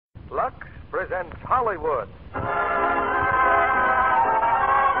Lux presents Hollywood. The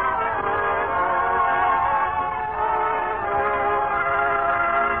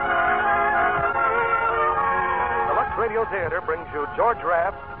Lux Radio Theater brings you George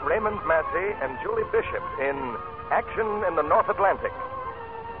Raft, Raymond Massey, and Julie Bishop in Action in the North Atlantic.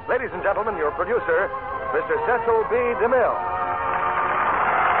 Ladies and gentlemen, your producer, Mr. Cecil B. DeMille.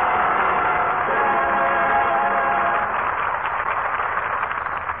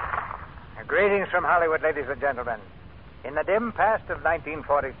 Greetings from Hollywood, ladies and gentlemen. In the dim past of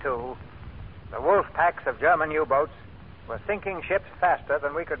 1942, the wolf packs of German U-boats were sinking ships faster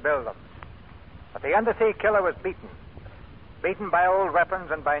than we could build them. But the undersea killer was beaten. Beaten by old weapons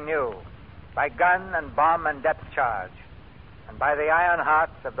and by new, by gun and bomb and depth charge, and by the iron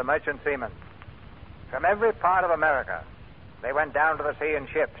hearts of the merchant seamen. From every part of America, they went down to the sea in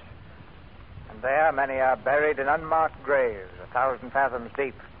ships. And there many are buried in unmarked graves 1,000 fathoms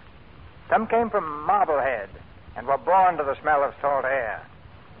deep. Some came from Marblehead and were born to the smell of salt air.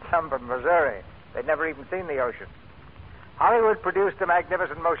 Some from Missouri. They'd never even seen the ocean. Hollywood produced a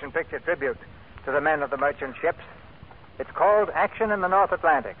magnificent motion picture tribute to the men of the merchant ships. It's called Action in the North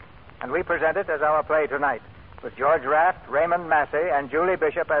Atlantic, and we present it as our play tonight, with George Raft, Raymond Massey, and Julie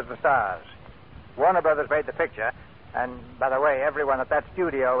Bishop as the stars. Warner Brothers made the picture, and, by the way, everyone at that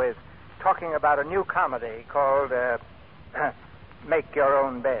studio is talking about a new comedy called Make Your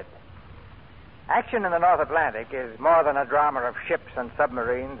Own Bed. Action in the North Atlantic is more than a drama of ships and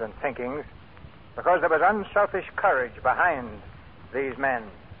submarines and sinkings, because there was unselfish courage behind these men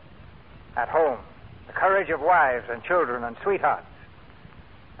at home, the courage of wives and children and sweethearts.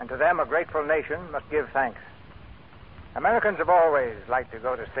 And to them a grateful nation must give thanks. Americans have always liked to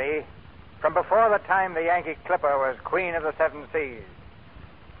go to sea, from before the time the Yankee clipper was queen of the seven seas.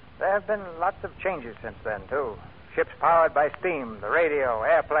 There have been lots of changes since then, too. Ships powered by steam, the radio,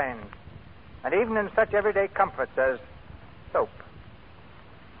 airplanes, and even in such everyday comforts as soap.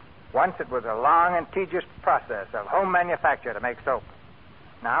 Once it was a long and tedious process of home manufacture to make soap.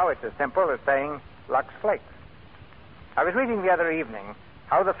 Now it's as simple as saying Lux Flakes. I was reading the other evening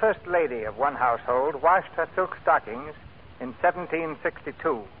how the first lady of one household washed her silk stockings in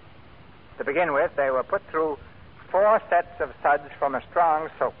 1762. To begin with, they were put through 4 sets of suds from a strong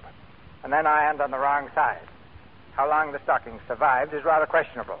soap, and then ironed on the wrong side. How long the stockings survived is rather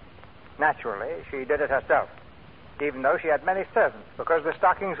questionable. Naturally, she did it herself, even though she had many servants, because the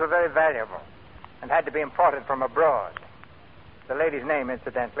stockings were very valuable and had to be imported from abroad. The lady's name,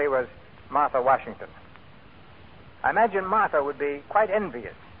 incidentally, was Martha Washington. I imagine Martha would be quite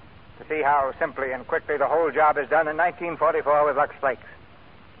envious to see how simply and quickly the whole job is done in 1944 with Lux Flakes.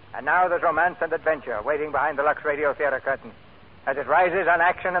 And now there's romance and adventure waiting behind the Lux Radio Theater curtain as it rises on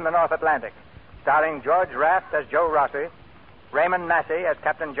Action in the North Atlantic, starring George Raft as Joe Rossi, Raymond Massey as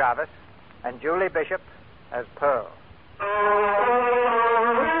Captain Jarvis, and Julie Bishop as Pearl.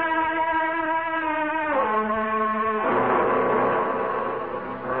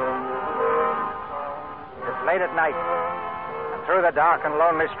 It's late at night, and through the dark and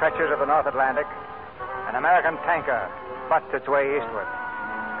lonely stretches of the North Atlantic, an American tanker butts its way eastward.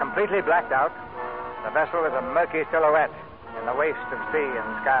 Completely blacked out, the vessel is a murky silhouette in the waste of sea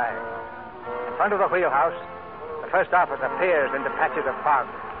and sky. In front of the wheelhouse, the first officer peers into patches of fog,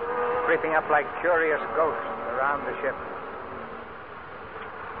 creeping up like curious ghosts around the ship.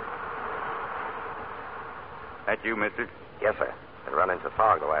 That you, mister? Yes, sir. Been running into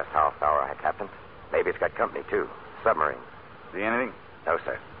fog the last half hour, Captain. Maybe it's got company, too. Submarine. See anything? No,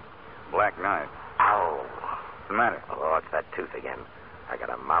 sir. Black knife. Ow. What's the matter? Oh, it's that tooth again. I got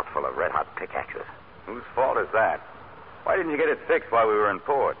a mouthful of red-hot pickaxes. Whose fault is that? Why didn't you get it fixed while we were in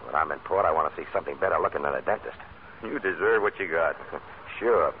port? When I'm in port, I want to see something better looking than a dentist. You deserve what you got.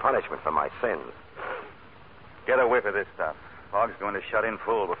 Sure, punishment for my sins. Get a whiff of this stuff. Fog's going to shut in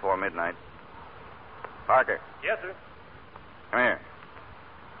full before midnight. Parker. Yes, sir. Come here.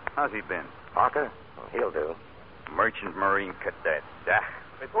 How's he been? Parker? Well, he'll do. Merchant Marine Cadet.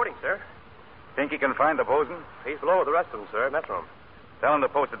 Reporting, sir. Think he can find the bosun? He's below with the rest of them, sir. That's room. Tell him to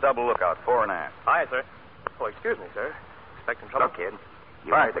post a double lookout, 4 and aft. Aye, sir. Oh, excuse me, sir. Expecting trouble? Look, kid.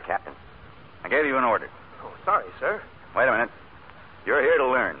 You Fine. heard the captain. I gave you an order. Oh, sorry, sir. Wait a minute. You're here to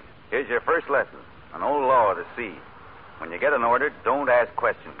learn. Here's your first lesson. An old law of the sea. When you get an order, don't ask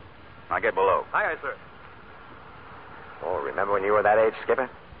questions. Now get below. Aye, sir. Oh, remember when you were that age, Skipper?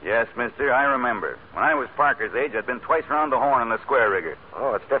 Yes, mister, I remember. When I was Parker's age, I'd been twice round the horn in the square rigger.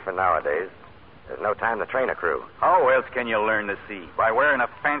 Oh, it's different nowadays. There's no time to train a crew. How else can you learn the sea? By wearing a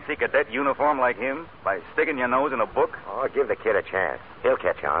fancy cadet uniform like him? By sticking your nose in a book? Oh, give the kid a chance. He'll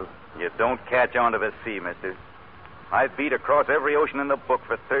catch on. You don't catch on to the sea, mister. I've beat across every ocean in the book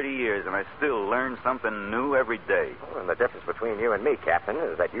for 30 years, and I still learn something new every day. Well, and the difference between you and me, Captain,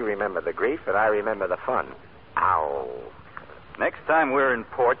 is that you remember the grief and I remember the fun. Ow. Next time we're in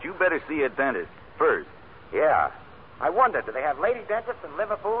port, you better see a dentist first. Yeah. I wonder, do they have lady dentists in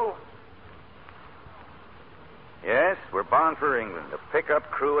Liverpool? Yes, we're bound for England, a pickup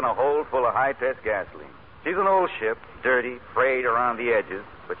crew and a hold full of high-test gasoline. She's an old ship, dirty, frayed around the edges,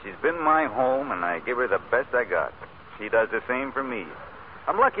 but she's been my home, and I give her the best I got. She does the same for me.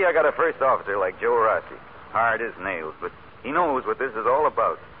 I'm lucky I got a first officer like Joe Rossi. Hard as nails, but he knows what this is all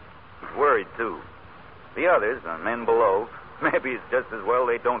about. He's worried, too. The others, the men below, maybe it's just as well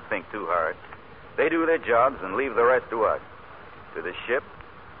they don't think too hard. They do their jobs and leave the rest to us. To the ship,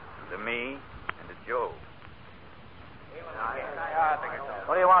 to me, and to Joe.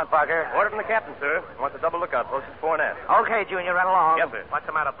 What do you want, Parker? Order from the captain, sir. I want the double lookout posted fore and aft. Okay, Junior, run along. Yes, sir. What's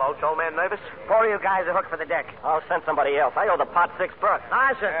the matter, Boats? Old man nervous? 4 of you guys are hooked for the deck. I'll send somebody else. I owe the pot 6 bucks.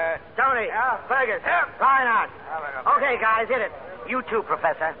 Listen, Tony, Fergus, line out. Okay, guys, hit it. You too,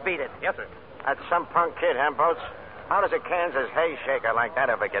 Professor. Beat it. Yes, sir. That's some punk kid, huh, Boats? How does a Kansas hay shaker like that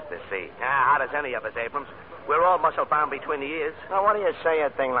ever get to sea? How does any of us, Abrams? We're all muscle-bound between the ears. Now, what do you say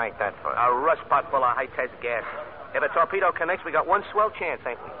a thing like that for? A rust pot full of high-test gas. If a torpedo connects, we got one swell chance,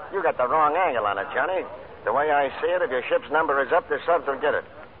 ain't we? You got the wrong angle on it, Johnny. The way I see it, if your ship's number is up, the subs will get it.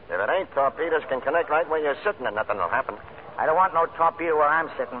 If it ain't, torpedoes can connect right where you're sitting and nothing will happen. I don't want no torpedo where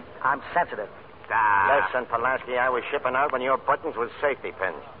I'm sitting. I'm sensitive. Listen, Pulaski, I was shipping out when your buttons was safety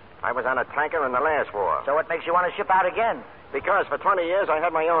pins. I was on a tanker in the last war. So what makes you want to ship out again? Because for 20 years I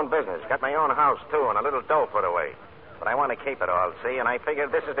had my own business, got my own house, too, and a little dough put away. But I want to keep it all, see, and I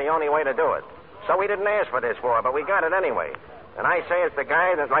figured this is the only way to do it. So we didn't ask for this war, but we got it anyway. And I say it's the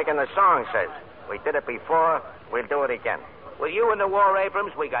guy that, like in the song says, we did it before, we'll do it again. With you in the war,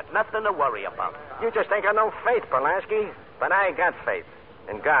 Abrams, we got nothing to worry about. You just ain't got no faith, Pulaski. But I got faith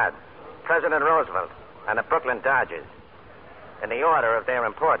in God, President Roosevelt, and the Brooklyn Dodgers. In the order of their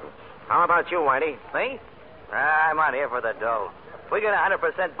importance. How about you, Whitey? Me? I'm out here for the dough. We get a 100%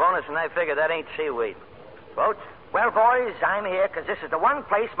 bonus, and I figure that ain't seaweed. Boats? Well, boys, I'm here because this is the one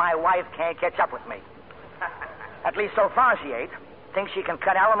place my wife can't catch up with me. At least so far she ain't. Thinks she can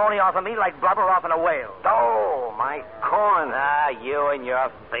cut alimony off of me like blubber off in a whale. Oh, my corn. You and your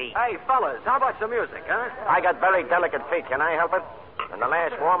feet. Hey, fellas, how about some music, huh? I got very delicate feet. Can I help it? In the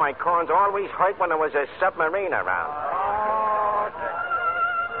last war, my corns always hurt when there was a submarine around.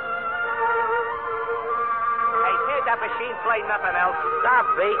 Hey, can't that machine play nothing else? Stop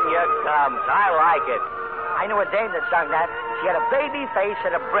beating your gums. I like it. I knew a dame that sung that. She had a baby face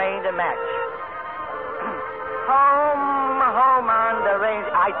and a brain to match. Home, home on the range.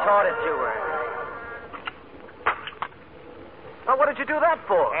 I taught it to her. Well, what did you do that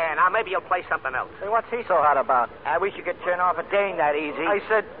for? Yeah, now maybe you'll play something else. Hey, what's he so hot about? I wish you could turn off a dame that easy. I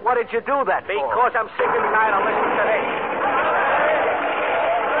said, what did you do that for? Because I'm sick and tired of listening to this.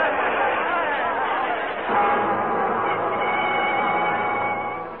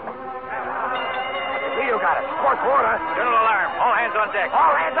 You got it. Sport water. General alarm. All hands on deck.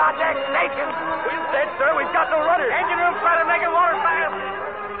 All hands on deck. Station. We said, sir, we've got no rudders. Engine room started making water fast.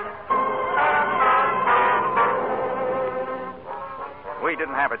 We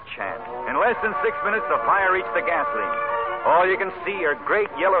didn't have a chance. In less than 6 minutes, the fire reached the gasoline. All you can see are great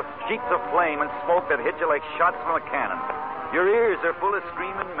yellow sheets of flame and smoke that hit you like shots from a cannon. Your ears are full of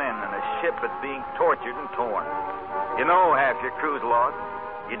screaming men and a ship that's being tortured and torn. You know half your crew's lost.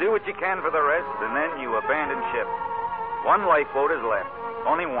 You do what you can for the rest, and then you abandon ship. One lifeboat is left.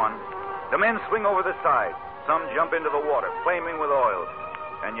 Only one. The men swing over the side. Some jump into the water, flaming with oil.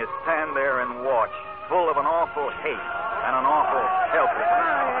 And you stand there and watch, full of an awful hate and an awful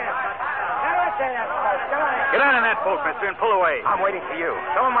helplessness. Get on in that boat, mister, and pull away. I'm waiting for you.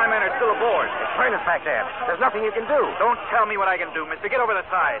 Some of my men are still aboard. It's trainers back there. There's nothing you can do. Don't tell me what I can do, mister. Get over the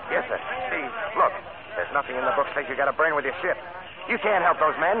side. Yes, sir. Steve, look. There's nothing in the book says you got a brain with your ship. You can't help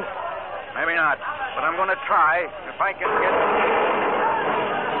those men. Maybe not, but I'm going to try if I can get...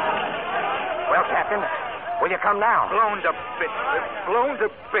 Well, Captain, will you come now? Blown to bits. They're blown to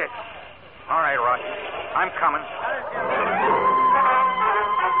bits. All right, Rock. I'm coming.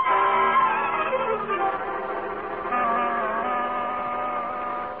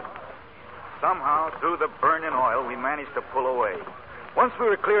 Somehow, through the burning oil, we managed to pull away. Once we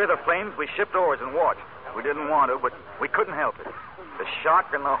were clear of the flames, we shipped oars and watched. We didn't want to, but we couldn't help it. The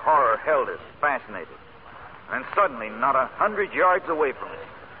shock and the horror held us, fascinated. And suddenly, not 100 yards away from us,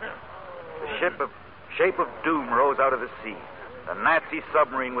 the shape of doom rose out of the sea. The Nazi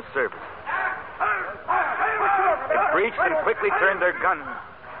submarine was surfaced. It breached and quickly turned their gun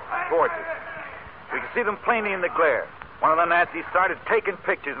towards us. We could see them plainly in the glare. One of the Nazis started taking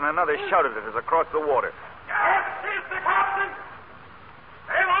pictures, and another shouted at us across the water. This is the captain!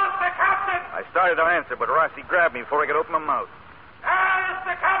 They want the captain! I started to answer, but Rossi grabbed me before I could open my mouth. There is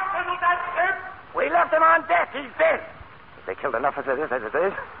the captain of that ship! We left him on deck. He's dead. They killed enough of us as it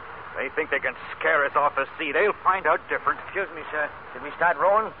is. They think they can scare us off the sea. They'll find out different. Excuse me, sir. Did we start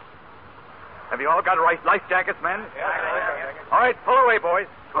rowing? Have you all got life jackets, men? All right, pull away, boys.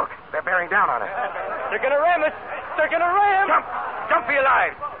 Look, they're bearing down on us. They're going to ram us. They're going to ram. Jump. Jump for your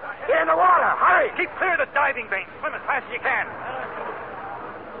lives. Get in the water. Hurry. Keep clear of the diving vein. Swim as fast as you can.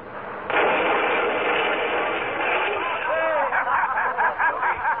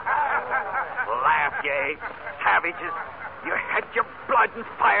 Laugh, you savages. You had your blood and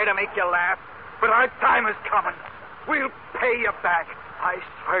fire to make you laugh. But our time is coming. We'll pay you back. I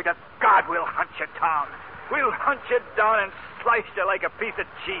swear to God we'll hunt you down. We'll hunt you down and slice you like a piece of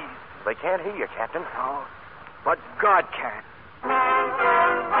cheese. They can't hear you, Captain. No, but God can.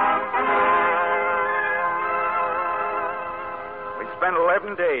 We spent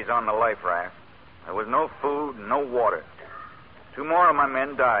 11 days on the life raft. There was no food, no water. 2 more of my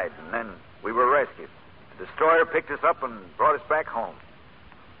men died, and then we were rescued. The destroyer picked us up and brought us back home.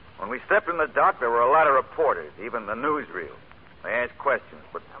 When we stepped in the dock, there were a lot of reporters, even the newsreel. They asked questions,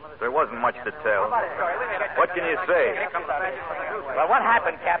 but there wasn't much to tell. What can you say? Well, what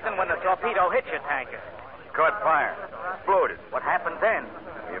happened, Captain, when the torpedo hit your tanker? It caught fire. Exploded. What happened then?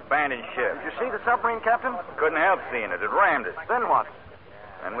 We abandoned ship. Did you see the submarine, Captain? Couldn't help seeing it. It rammed us. Then what?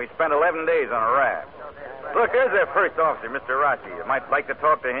 And we spent 11 days on a raft. Look, there's our first officer, Mr. Rossi. You might like to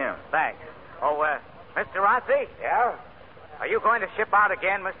talk to him. Thanks. Oh, Mr. Rossi? Yeah? Are you going to ship out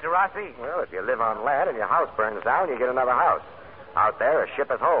again, Mr. Rossi? Well, if you live on land and your house burns down, you get another house. Out there, a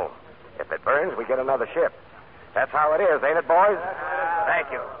ship is home. If it burns, we get another ship. That's how it is, ain't it, boys? Thank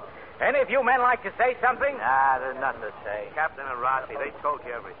you. Any of you men like to say something? Ah, there's nothing to say. Captain and Rossi, they told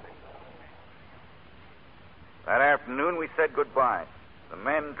you everything. That afternoon, we said goodbye. The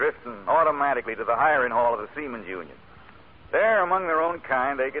men drifting automatically to the hiring hall of the Seamen's Union. There, among their own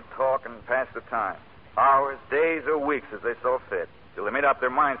kind, they could talk and pass the time. Hours, days, or weeks as they saw fit, till they made up their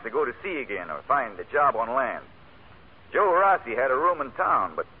minds to go to sea again or find a job on land. Joe Rossi had a room in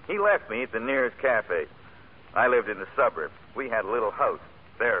town, but he left me at the nearest cafe. I lived in the suburbs. We had a little house,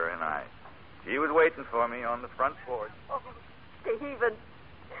 Sarah and I. She was waiting for me on the front porch. Oh, Stephen.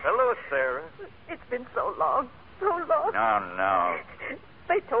 Hello, Sarah. It's been so long. So long. No.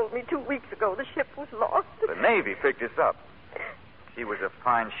 They told me 2 weeks ago the ship was lost. The Navy picked us up. She was a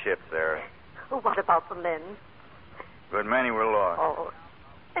fine ship, Sarah. Oh, what about the men? Good many were lost. Oh,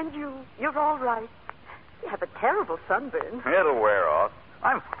 and you're all right. You have a terrible sunburn. It'll wear off.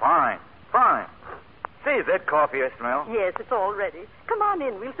 I'm fine. Say, is that coffee I smell? Yes, it's all ready. Come on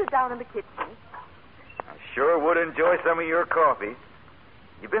in. We'll sit down in the kitchen. I sure would enjoy some of your coffee.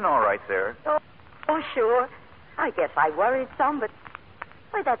 You been all right, Sarah? Oh, sure. I guess I worried some, but...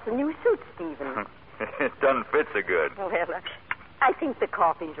 Why, that's a new suit, Stephen. It doesn't fit so good. Well, I think the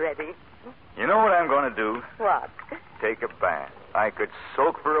coffee's ready. You know what I'm going to do? What? Take a bath. I could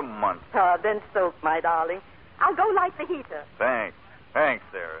soak for a month. Oh, then soak, my darling. I'll go light the heater. Thanks,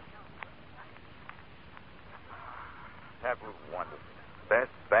 Sarah. That was wonderful.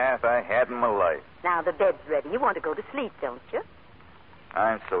 Best bath I had in my life. Now the bed's ready. You want to go to sleep, don't you?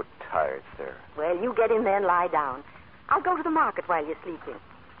 I'm so tired, Sarah. Well, you get in there and lie down. I'll go to the market while you're sleeping.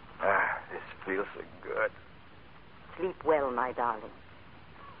 This feels so good. Sleep well, my darling.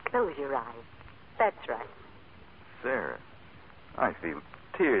 Close your eyes. That's right. Sarah, I feel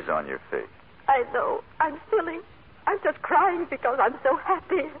tears on your face. I know. I'm silly. I'm just crying because I'm so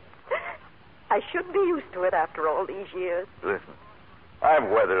happy. I should be used to it after all these years. Listen, I've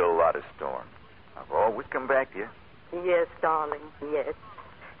weathered a lot of storms. I've always come back to you. Yes, darling, yes.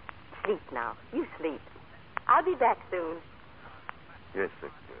 Sleep now. You sleep. I'll be back soon. You're so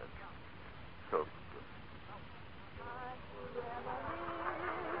good. So good.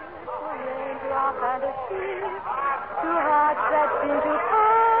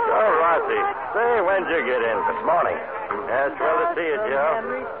 Oh, Rossi. Say, when'd you get in? This morning. Yeah, it's well to see you, Joe.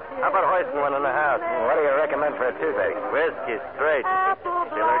 How about hoisting one in the house? What do you recommend for a toothache? Whiskey, straight.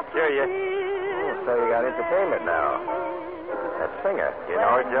 She'll cure you. So you got entertainment now. That singer. You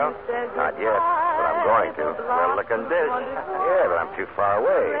know her, Joe? Not yet, but I'm going to. Well-looking dish. Yeah, but I'm too far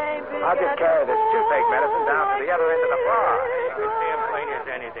away. I'll just carry this toothache medicine down to the other end of the bar. You can see him plain as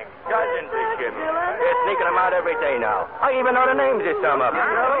anything. Dozens of ships. They're sneaking them out every day now. I even know the names of some of them.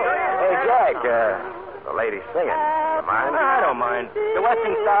 Hey, Jack, the lady singing. You mind? I don't mind. The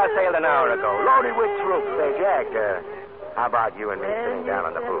Western Star sailed an hour ago, loaded with troops. Say, Jack, how about you and me sitting down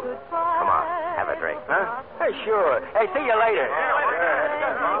in the booth? Come on. have a drink, huh? Hey, sure. Hey, see you later.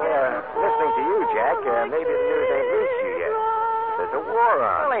 Listening to you, Jack, maybe the news ain't reached you yet. There's a war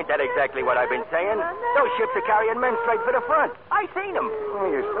on. Well, ain't that exactly what I've been saying? Those ships are carrying men straight for the front. I seen them. Oh,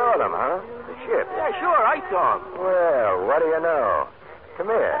 you saw them, huh? The ship. Yeah, sure, I saw them. Well, what do you know? Come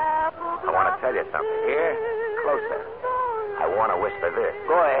here. I want to tell you something. Here? Closer. I want to whisper this.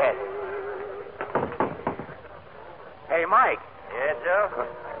 Go ahead. Hey, Mike. Yeah, Joe?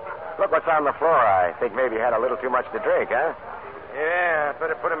 Look what's on the floor. I think maybe you had a little too much to drink, huh? Yeah,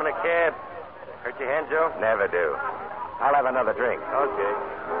 better put him in a cab. Hurt your hand, Joe? Never do. I'll have another drink. Okay.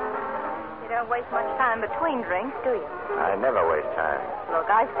 You don't waste much time between drinks, do you? I never waste time. Look,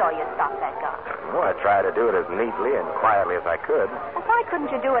 I saw you stop that guy. Well, I try to do it as neatly and quietly as I could. Well, why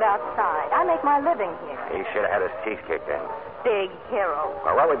couldn't you do it outside? I make my living here. He should have had his teeth kicked in. Big hero.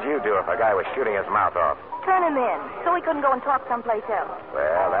 Well, what would you do if a guy was shooting his mouth off? Turn him in, so he couldn't go and talk someplace else.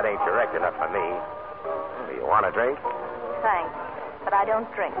 Well, that ain't direct enough for me. Do you want a drink? Thanks, but I don't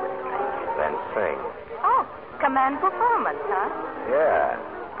drink with strangers. Then sing. Oh, command performance, huh? Yeah,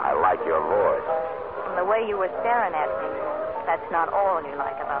 I like your voice. From the way you were staring at me, that's not all you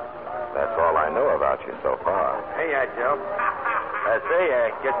like about me. That's all I know about you so far. Hey, Joe.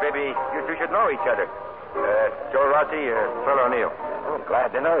 Guess maybe you two should know each other. Joe Rossi, Phil O'Neill. Oh, glad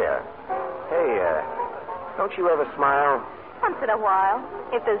to know you. Hey, don't you ever smile? Once in a while,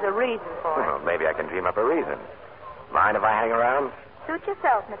 if there's a reason for it. Well, maybe I can dream up a reason. Mind if I hang around? Suit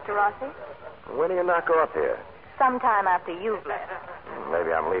yourself, Mr. Rossi. When do you knock off here? Sometime after you've left.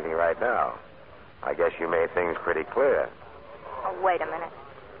 Maybe I'm leaving right now. I guess you made things pretty clear. Oh, wait a minute.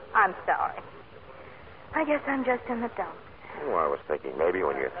 I'm sorry. I guess I'm just in the dump. Well, I was thinking maybe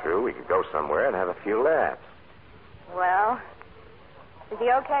when you're through, we could go somewhere and have a few laughs. Well, is he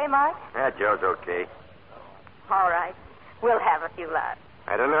okay, Mike? Yeah, Joe's okay. All right. We'll have a few laughs.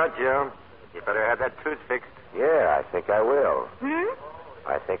 I don't know, Joe. You better have that tooth fixed. Yeah, I think I will.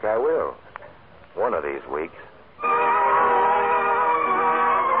 I think I will. One of these weeks.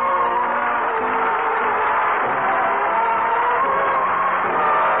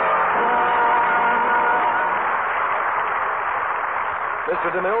 Mr.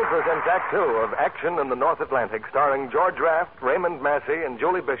 DeMille presents Act Two of Action in the North Atlantic, starring George Raft, Raymond Massey, and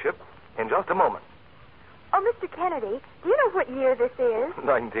Julie Bishop, in just a moment. Oh, Mr. Kennedy, do you know what year this is?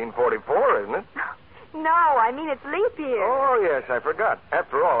 1944, isn't it? No, I mean it's leap year. Oh, yes, I forgot.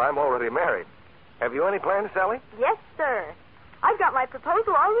 After all, I'm already married. Have you any plans, Sally? Yes, sir. I've got my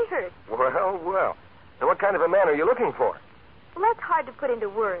proposal all rehearsed. Well. Now, what kind of a man are you looking for? Well, that's hard to put into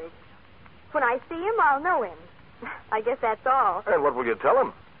words. When I see him, I'll know him. I guess that's all. And what will you tell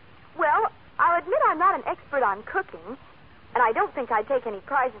him? Well, I'll admit I'm not an expert on cooking, and I don't think I'd take any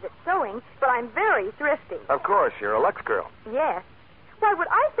prizes at sewing, but I'm very thrifty. Of course, you're a Lux girl. Yes. Why, would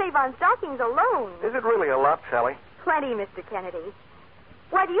I save on stockings alone? Is it really a lot, Sally? Plenty, Mr. Kennedy.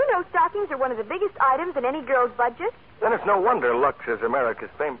 Why, do you know stockings are one of the biggest items in any girl's budget? Then it's no wonder Lux is America's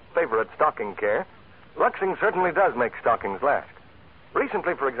favorite stocking care. Luxing certainly does make stockings last.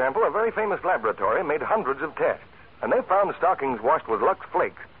 Recently, for example, a very famous laboratory made hundreds of tests, and they found stockings washed with Lux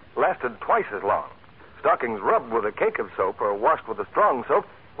Flakes lasted twice as long. Stockings rubbed with a cake of soap or washed with a strong soap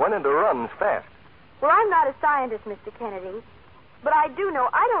went into runs fast. Well, I'm not a scientist, Mr. Kennedy, but I do know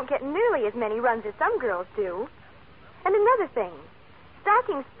I don't get nearly as many runs as some girls do. And another thing,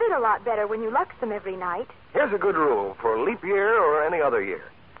 stockings fit a lot better when you Lux them every night. Here's a good rule for leap year or any other year.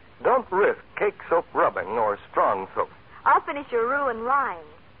 Don't risk cake soap rubbing or strong soap. I'll finish your rule in rhyme.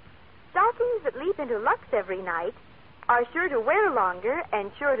 Stockings that leap into Lux every night are sure to wear longer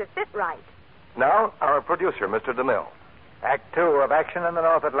and sure to fit right. Now, our producer, Mr. DeMille. Act Two of Action in the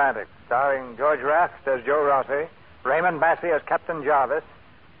North Atlantic, starring George Raft as Joe Rossi, Raymond Massey as Captain Jarvis,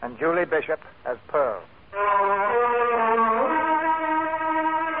 and Julie Bishop as Pearl.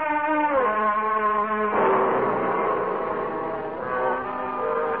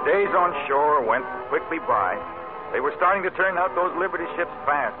 The days on shore went quickly by. They were starting to turn out those Liberty ships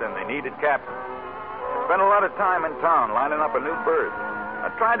fast, and they needed captains. I spent a lot of time in town lining up a new berth. I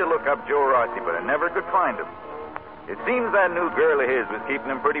tried to look up Joe Rossi, but I never could find him. It seems that new girl of his was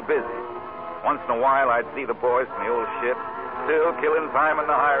keeping him pretty busy. Once in a while, I'd see the boys from the old ship still killing time in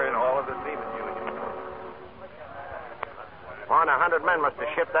the hiring hall of the Seamen's Union. More than 100 men must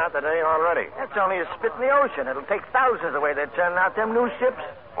have shipped out today already. That's only a spit in the ocean. It'll take thousands the way they're turning out them new ships.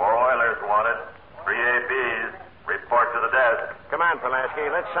 4 oilers wanted. 3 APs. Report to the desk. Come on, Pulaski.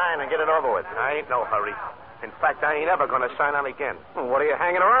 Let's sign and get it over with. I ain't no hurry. In fact, I ain't ever going to sign on again. Well, what are you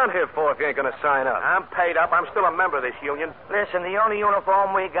hanging around here for if you ain't going to sign up? I'm paid up. I'm still a member of this union. Listen, the only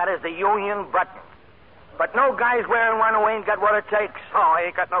uniform we got is the union button. But no guy's wearing one who ain't got what it takes. Oh, I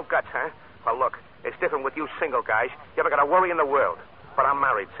ain't got no guts, huh? Well, look, it's different with you single guys. You haven't got a worry in the world. But I'm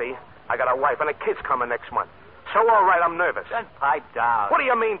married, see? I got a wife, and a kid's coming next month. So, all right, I'm nervous. Then pipe down. What do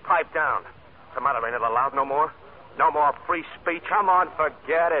you mean, pipe down? What's the matter? Ain't it allowed no more? No more free speech? Come on,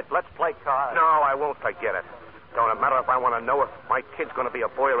 forget it. Let's play cards. No, I won't forget it. Don't it matter if I want to know if my kid's going to be a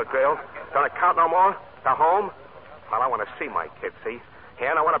boy or a girl? Don't it count no more? The home? Well, I want to see my kid, see?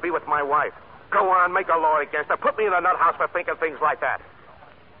 And I want to be with my wife. Go on, make a law against her. Put me in the nut house for thinking things like that.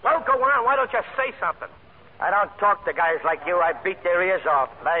 Well, go on. Why don't you say something? I don't talk to guys like you. I beat their ears off.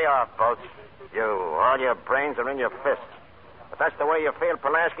 Lay off, Boats. You, all your brains are in your fists. If that's the way you feel,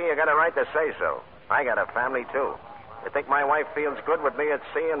 Pulaski, you got a right to say so. I got a family, too. You think my wife feels good with me at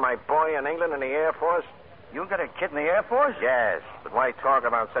sea and my boy in England in the Air Force? You got a kid in the Air Force? Yes, but why talk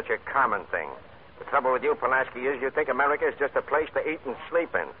about such a common thing? The trouble with you, Pulaski, is you think America is just a place to eat and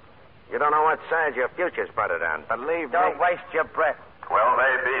sleep in. You don't know what side your future's buttered on. Believe me. Don't waste your breath. 12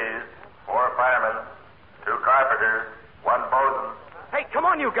 ABs, 4 firemen, 2 carpenters, 1 bosun. Hey, come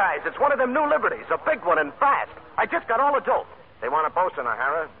on, you guys. It's one of them new liberties. A big one and fast. I just got all the dope. They want a bosun,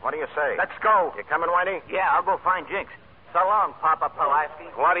 O'Hara. What do you say? Let's go. You coming, Whitey? Yeah, I'll go find Jinx. So long, Papa Pulaski.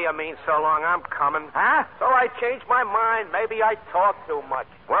 What do you mean, so long? I'm coming. Huh? So I changed my mind. Maybe I talk too much.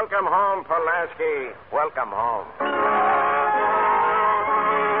 Welcome home, Pulaski. Welcome home.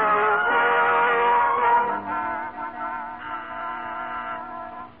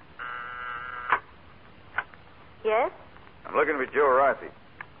 Yes? I'm looking for Joe Rossi.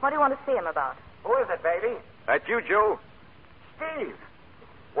 What do you want to see him about? Who is it, baby? That you, Joe? Steve.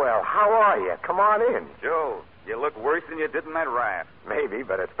 Well, how are you? Come on in. Joe, you look worse than you did in that raft. Maybe,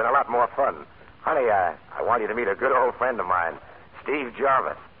 but it's been a lot more fun. Honey, I want you to meet a good old friend of mine, Steve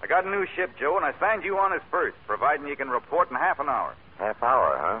Jarvis. I got a new ship, Joe, and I signed you on as first, providing you can report in half an hour. Half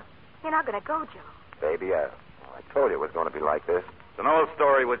hour, huh? You're not going to go, Joe. Baby, I told you it was going to be like this. It's an old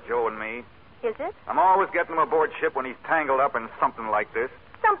story with Joe and me. Is it? I'm always getting him aboard ship when he's tangled up in something like this.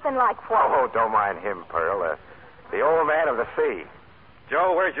 Something like what? Oh, don't mind him, Pearl. The old man of the sea.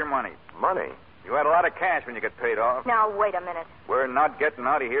 Joe, where's your money? Money? You had a lot of cash when you got paid off. Now, wait a minute. We're not getting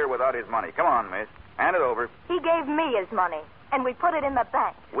out of here without his money. Come on, miss. Hand it over. He gave me his money, and we put it in the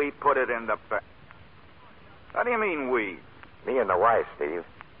bank. We put it in the bank. How do you mean we? Me and the wife, Steve.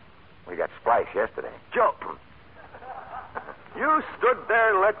 We got spliced yesterday. Joe, you stood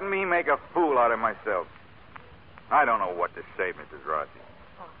there letting me make a fool out of myself. I don't know what to say, Mrs. Rossi.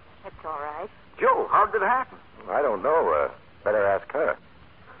 Oh, it's all right. Joe, how did it happen? I don't know. Better ask her.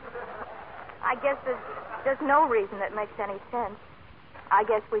 I guess there's no reason that makes any sense. I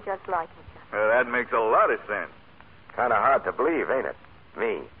guess we just like each other. That makes a lot of sense. Kind of hard to believe, ain't it?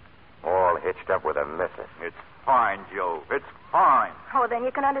 Me, all hitched up with a missus. It's fine, Joe. It's fine. Oh, then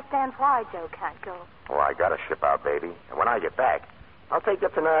you can understand why Joe can't go. Oh, I got to ship out, baby. And when I get back, I'll take you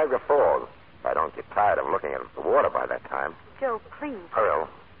up to Niagara Falls. If I don't get tired of looking at the water by that time. Joe, please. Pearl,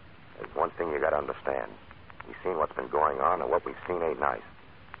 there's one thing you got to understand. We've seen what's been going on, and what we've seen ain't nice.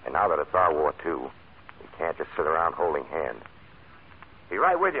 And now that it's our war, too, we can't just sit around holding hands. Be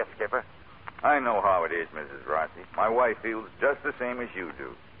right with you, Skipper. I know how it is, Mrs. Rossi. My wife feels just the same as you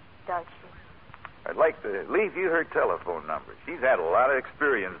do. Does she? I'd like to leave you her telephone number. She's had a lot of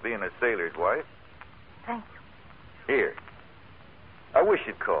experience being a sailor's wife. Thank you. Here. I wish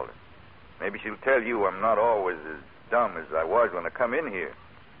you'd call her. Maybe she'll tell you I'm not always as dumb as I was when I come in here.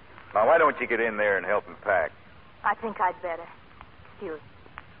 Now, why don't you get in there and help him pack? I think I'd better. Excuse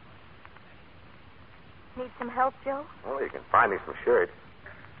me. Need some help, Joe? Well, you can find me some shirts.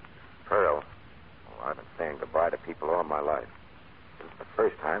 Pearl, I've been saying goodbye to people all my life. This is the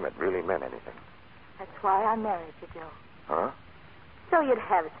first time it really meant anything. That's why I married you, Joe. Huh? So you'd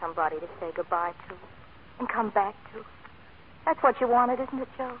have somebody to say goodbye to and come back to. That's what you wanted, isn't it,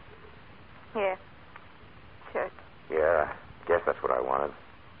 Joe? Here. Shirt. Yeah, I guess that's what I wanted.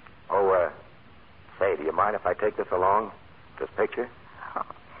 Oh, say, do you mind if I take this along? This picture? Oh,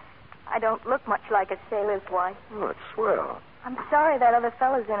 I don't look much like a sailor's wife. Oh, it's swell. I'm sorry that other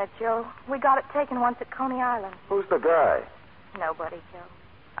fellow's in it, Joe. We got it taken once at Coney Island. Who's the guy? Nobody, Joe.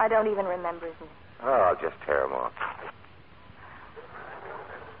 I don't even remember his name. Oh, I'll just tear him off.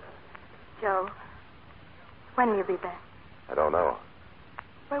 Joe, when will you be back? I don't know.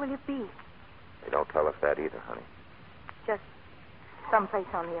 Where will you be? They don't tell us that either, honey. Just someplace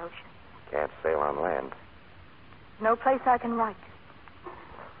on the ocean. Can't sail on land. No place I can write to.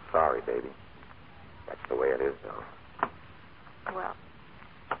 Sorry, baby. That's the way it is, though. Well,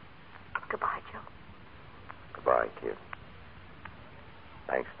 goodbye, Joe. Goodbye, kid.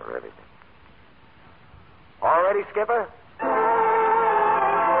 Thanks for everything. All ready, Skipper?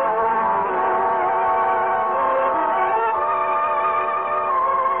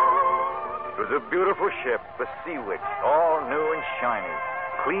 was a beautiful ship, the Sea Witch, all new and shiny,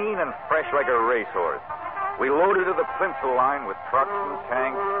 clean and fresh like a racehorse. We loaded to the Plimsoll line with trucks and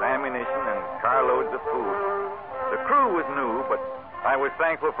tanks, ammunition, and carloads of food. The crew was new, but I was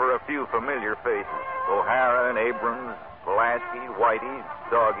thankful for a few familiar faces. O'Hara and Abrams, Pulaski, Whitey,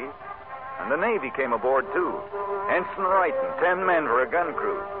 Doggy. And the Navy came aboard, too. Ensign Wright and 10 men for a gun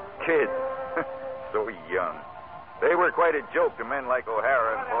crew. Kids. So young. They were quite a joke to men like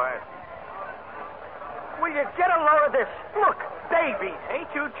O'Hara and Pulaski. Will you get a load of this? Look, babies.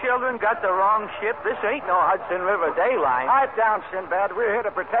 Ain't you children got the wrong ship? This ain't no Hudson River day line. Pipe down, Sinbad. We're here to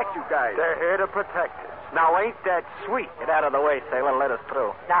protect you guys. They're here to protect us. Now, ain't that sweet? Get out of the way, sailor. Let us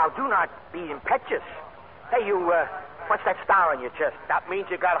through. Now, do not be impetuous. Hey, you, what's that star on your chest? That means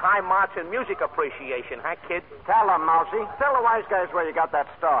you got high marks in music appreciation, huh, kid? Tell them, Mousy. Tell the wise guys where you got that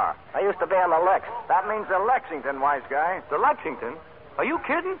star. I used to be on the Lex. That means the Lexington, wise guy. The Lexington? Are you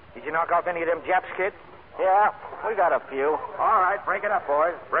kidding? Did you knock off any of them Japs, kid? Yeah, we got a few. All right, break it up,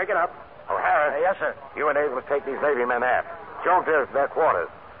 boys. Break it up. O'Hara. Yes, sir. You and Abe will take these Navy men aft. Jones here to their quarters.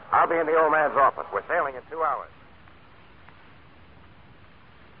 I'll be in the old man's office. We're sailing in 2 hours.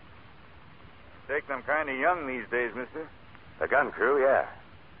 Take them kind of young these days, mister. The gun crew, yeah.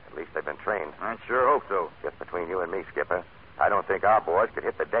 At least they've been trained. I sure hope so. Just between you and me, Skipper, I don't think our boys could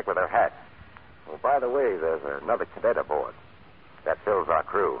hit the deck with their hats. Oh, by the way, there's another cadet aboard. That fills our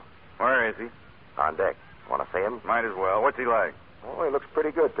crew. Where is he? On deck. Want to see him? Might as well. What's he like? Oh, he looks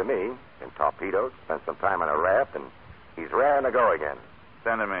pretty good to me. Been torpedoed, spent some time on a raft, and he's raring to go again.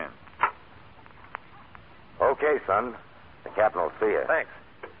 Send him in. Okay, son. The captain will see you. Thanks.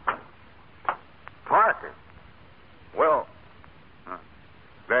 Parker. Well,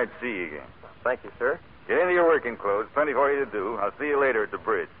 glad to see you again. Thank you, sir. Get into your working clothes. Plenty for you to do. I'll see you later at the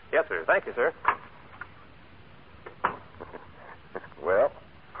bridge. Yes, sir. Thank you, sir. Well,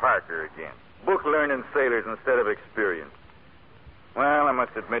 Parker again. Book-learning sailors instead of experience. Well, I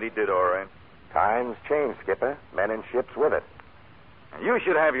must admit he did all right. Times change, Skipper. Men and ships with it. You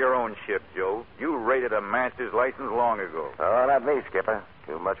should have your own ship, Joe. You rated a master's license long ago. Oh, not me, Skipper.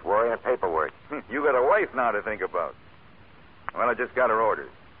 Too much worry and paperwork. You got a wife now to think about. Well, I just got her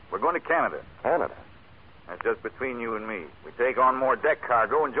orders. We're going to Canada. Canada? That's just between you and me. We take on more deck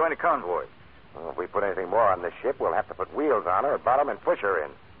cargo and join a convoy. Well, if we put anything more on this ship, we'll have to put wheels on her at bottom and push her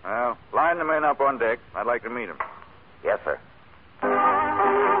in. Well, line the men up on deck. I'd like to meet them. Yes, sir.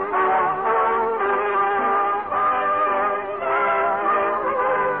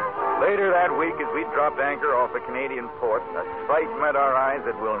 Later that week, as we dropped anchor off a Canadian port, a sight met our eyes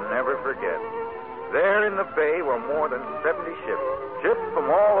that we'll never forget. There in the bay were more than 70 ships. Ships from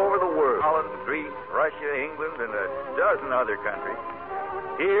all over the world. Holland, Greece, Russia, England, and a dozen other countries.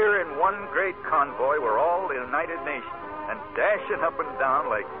 Here in one great convoy were all the United Nations. And dashing up and down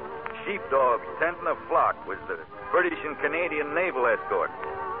like sheepdogs tenting a flock was the British and Canadian naval escort.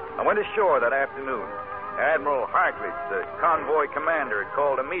 I went ashore that afternoon. Admiral Hartledge, the convoy commander, had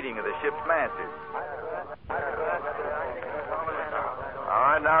called a meeting of the ship's masters. All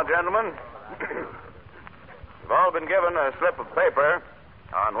right now, gentlemen. You've all been given a slip of paper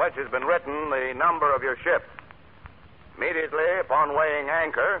on which has been written the number of your ship. Immediately upon weighing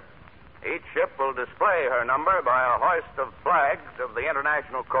anchor, each ship will display her number by a hoist of flags of the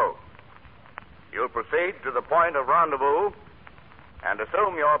international code. You'll proceed to the point of rendezvous and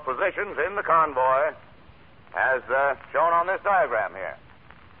assume your positions in the convoy as shown on this diagram here.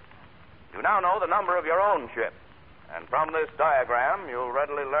 You now know the number of your own ship, and from this diagram you'll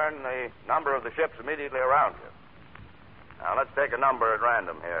readily learn the number of the ships immediately around you. Now let's take a number at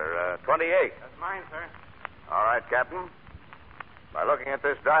random here. 28. That's mine, sir. All right, Captain. By looking at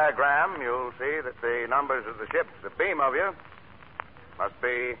this diagram, you'll see that the numbers of the ships abeam of you must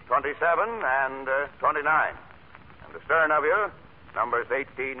be 27 and 29. And astern of you, numbers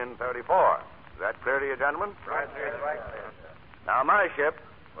 18 and 34. Is that clear to you, gentlemen? Right, sir. Now, my ship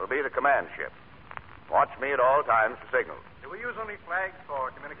will be the command ship. Watch me at all times to signal. Do we use only flags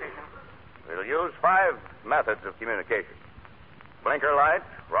for communication? We'll use 5 methods of communication. Blinker light,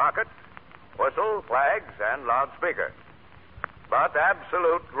 rocket, whistle, flags, and loudspeaker. But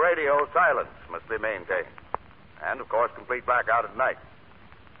absolute radio silence must be maintained. And, of course, complete blackout at night.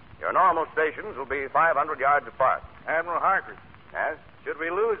 Your normal stations will be 500 yards apart. Admiral Hartledge. Yes? Should we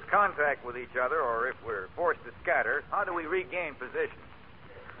lose contact with each other, or if we're forced to scatter, how do we regain position?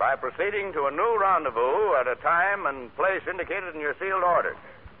 By proceeding to a new rendezvous at a time and place indicated in your sealed orders.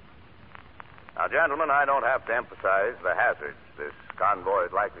 Now, gentlemen, I don't have to emphasize the hazards this convoy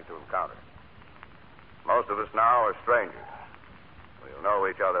is likely to encounter. Most of us now are strangers. We'll know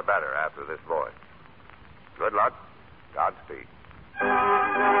each other better after this voyage. Good luck. Godspeed.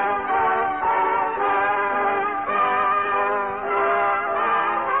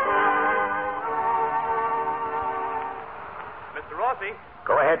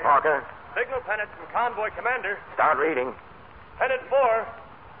 ahead, Parker. Signal pennant from convoy commander. Start reading. Pennant 4.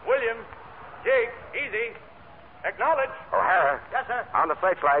 William. Jig. Easy. Acknowledge. O'Hara. Yes, sir. On the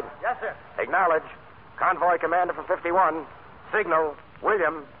searchlight. Yes, sir. Acknowledge. Convoy commander from 51. Signal.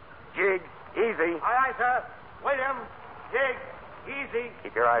 William. Jig. Easy. Aye, sir. William, Jig, easy.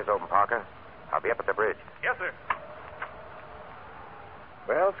 Keep your eyes open, Parker. I'll be up at the bridge. Yes, sir.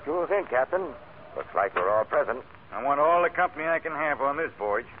 Well, school's in, Captain. Looks like we're all present. I want all the company I can have on this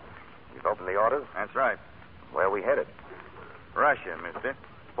voyage. You've opened the orders? That's right. Where are we headed? Russia, mister.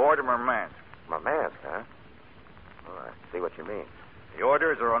 Port of Murmansk. Murmansk, huh? Oh, I see what you mean. The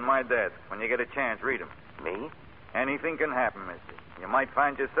orders are on my desk. When you get a chance, read them. Me? Anything can happen, mister. You might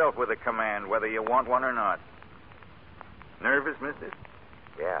find yourself with a command, whether you want one or not. Nervous, mister?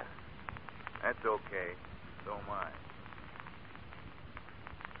 Yeah. That's okay. So am I.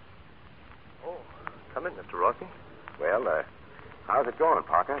 Oh, come in, Mr. Rossi. Well, how's it going,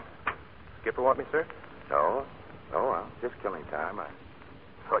 Parker? Skipper want me, sir? No. No, well, just killing time. I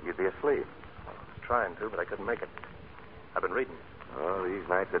thought you'd be asleep. I was trying to, but I couldn't make it. I've been reading. Oh, these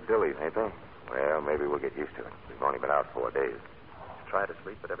nights are dillies, ain't they? Well, maybe we'll get used to it. We've only been out 4 days. I try to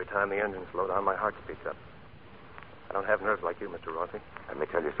sleep, but every time the engines slow down, my heart speeds up. I don't have nerves like you, Mr. Rossi. Let me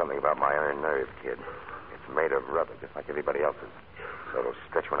tell you something about my iron nerve, kid. It's made of rubber, just like everybody else's. So it'll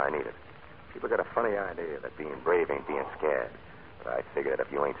stretch when I need it. People got a funny idea that being brave ain't being scared. But I figure that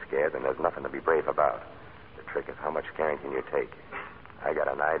if you ain't scared, then there's nothing to be brave about. The trick is how much scaring can you take. I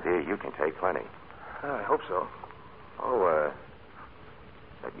got an idea you can take plenty. I hope so. Oh,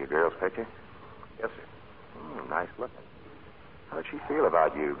 that your girl's picture? Yes, sir. Nice looking. How'd she feel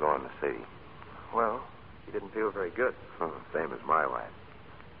about you going to sea? Well, she didn't feel very good. Same as my wife.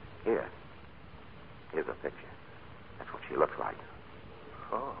 Here. Here's a picture. That's what she looks like.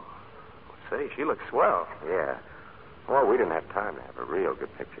 Oh. Say, she looks swell. Yeah. Well, we didn't have time to have a real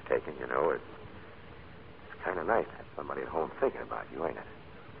good picture taken, you know. It's kind of nice to have somebody at home thinking about you, ain't it?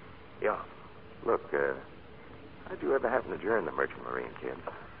 Yeah. Look, how'd you ever happen to join the Merchant Marine, kid?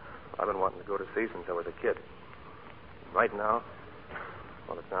 I've been wanting to go to sea since I was a kid. Right now,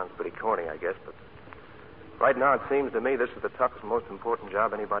 well, it sounds pretty corny, I guess, but right now it seems to me this is the toughest, most important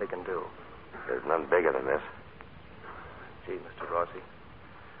job anybody can do. There's none bigger than this. Gee, Mr. Rossi,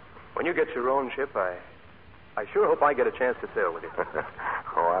 when you get your own ship, I sure hope I get a chance to sail with you.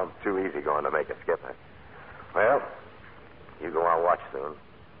 Oh, I'm too easygoing to make a skipper. Well, you go on watch soon.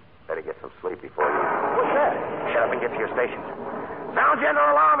 Better get some sleep before you... What's that? Shut up and get to your stations. Sound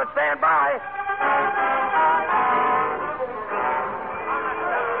general alarm and stand by.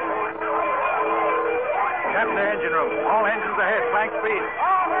 Captain the engine room. All engines ahead. Flank speed.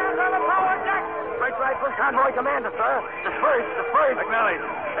 All hands on the power deck. Searchlight from convoy commander, sir. Disperse. Acknowledge.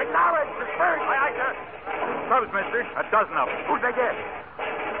 Acknowledge. Disperse. Aye, sir. Subs, mister. A dozen of them. Who's they get?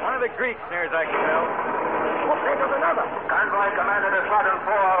 One of the Greeks, near as I can tell. Oh, there goes another. Convoy commander to Squadron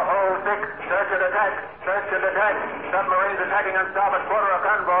 4, hold 6. Search and attack. Search and attack. Submarines attacking on starboard quarter of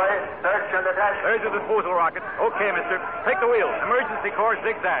convoy. Search and attack. There's your disposal rockets. Okay, mister. Take the wheel. Emergency course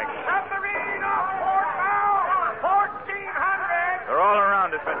zigzag. Submarine off port now. 1400. They're all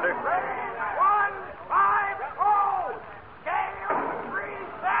around us, mister. 150. Gale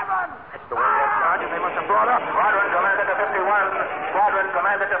 37. That's the way that Sergeant they must have brought up. Squadron commander to 51. Squadron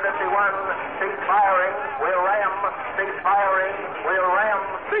commander to 51. Cease firing. We'll ram. Cease firing. We'll ram.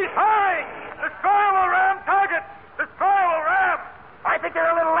 Cease firing! Destroyer will ram target! Destroyer will ram! I think they're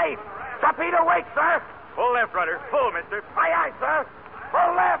a little late. Torpedo wait, sir. Full left rudder. Full, mister. Aye, sir.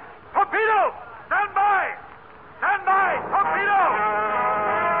 Full left. Torpedo! Stand by! Stand by! Torpedo!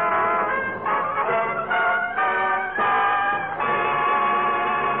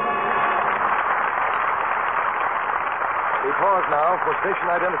 We pause now for station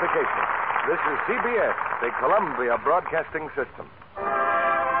identification. This is CBS, the Columbia Broadcasting System.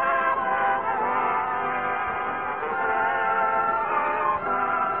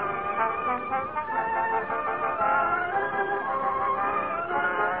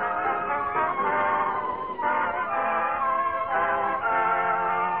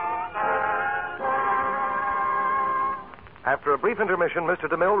 After a brief intermission, Mr.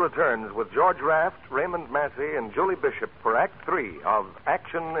 DeMille returns with George Raft, Raymond Massey, and Julie Bishop for Act 3 of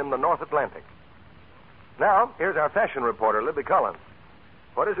Action in the North Atlantic. Now, here's our fashion reporter, Libby Collins.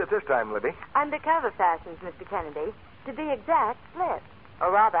 What is it this time, Libby? Undercover fashions, Mr. Kennedy. To be exact, slips.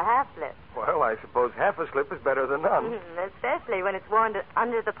 Or rather, half slips. Well, I suppose half a slip is better than none. Especially when it's worn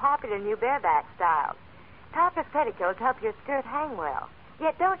under the popular new bareback style. Topless petticoats help your skirt hang well,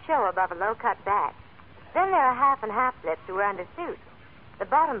 yet don't show above a low-cut back. Then there are half and half slips to wear under suits. The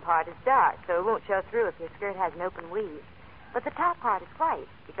bottom part is dark, so it won't show through if your skirt has an open weave. but the top part is white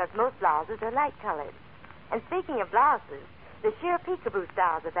because most blouses are light colored. And speaking of blouses, the sheer peekaboo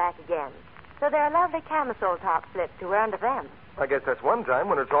styles are back again. So there are lovely camisole top slips to wear under them. I guess that's one time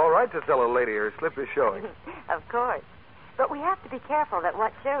when it's all right to tell a lady her slip is showing. Of course. But we have to be careful that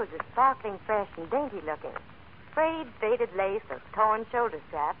what shows is sparkling, fresh, and dainty looking. Frayed, faded lace or torn shoulder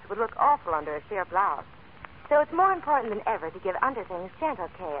straps would look awful under a sheer blouse. So it's more important than ever to give underthings gentle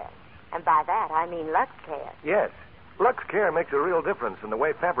care. And by that, I mean Lux Care. Yes. Lux Care makes a real difference in the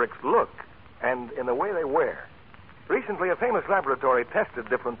way fabrics look and in the way they wear. Recently, a famous laboratory tested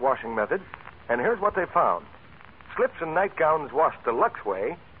different washing methods, and here's what they found. Slips and nightgowns washed the Lux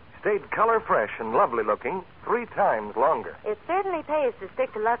way stayed color fresh and lovely looking 3 times longer. It certainly pays to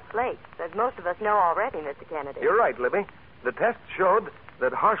stick to Lux Flakes, as most of us know already, Mr. Kennedy. You're right, Libby. The test showed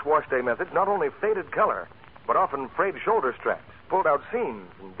that harsh wash day methods not only faded color, but often frayed shoulder straps, pulled out seams,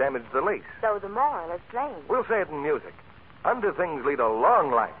 and damaged the lace. So the moral is plain. We'll say it in music. Underthings lead a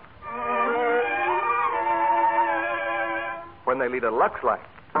long life when they lead a Lux life.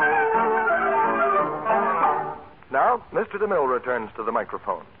 Now, Mr. DeMille returns to the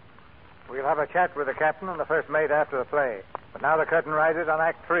microphone. We'll have a chat with the captain and the first mate after the play. But now the curtain rises on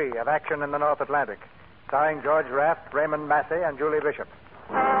Act 3 of Action in the North Atlantic, starring George Raft, Raymond Massey, and Julie Bishop.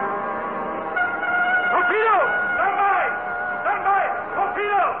 Torpedo! Stand by! Stand by!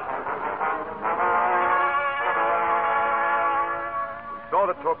 Torpedo! We saw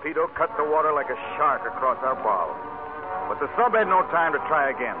the torpedo cut the water like a shark across our bow. But the sub had no time to try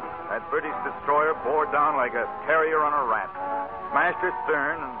again. That British destroyer bore down like a terrier on a rat, smashed her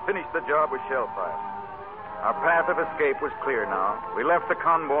stern, and finished the job with shell fire. Our path of escape was clear now. We left the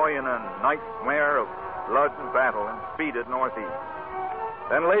convoy in a nightmare of blood and battle and speeded northeast.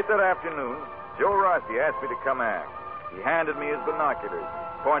 Then late that afternoon, Joe Rossi asked me to come aft. He handed me his binoculars,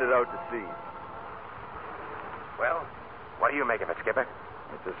 pointed out to sea. Well, what do you make of it, Skipper?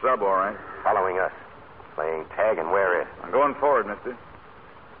 It's a sub, all right. Following us. Playing tag and where it? I'm going forward, mister.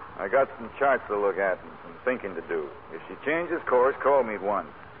 I got some charts to look at and some thinking to do. If she changes course, call me at once.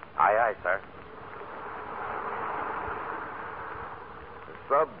 Aye, aye, sir. The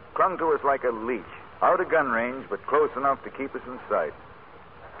sub clung to us like a leech, out of gun range, but close enough to keep us in sight.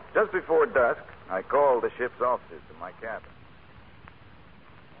 Just before dusk, I called the ship's officers to my cabin.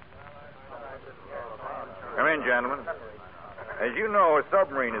 Come in, gentlemen. As you know, a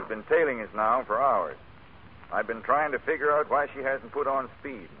submarine has been tailing us now for hours. I've been trying to figure out why she hasn't put on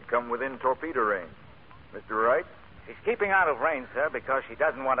speed and come within torpedo range. Mr. Wright? She's keeping out of range, sir, because she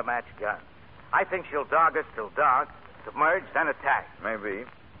doesn't want to match guns. I think she'll dog us till dark, submerge, then attack. Maybe.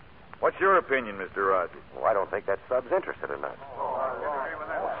 What's your opinion, Mr. Rossi? Well, I don't think that sub's interested in us.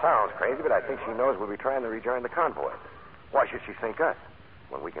 Well, sounds crazy, but I think she knows we'll be trying to rejoin the convoy. Why should she sink us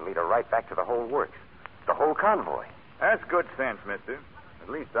when we can lead her right back to the whole works? The whole convoy. That's good sense, mister. At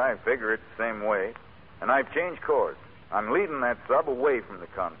least I figure it the same way. And I've changed course. I'm leading that sub away from the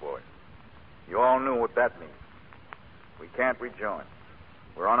convoy. You all knew what that means. We can't rejoin.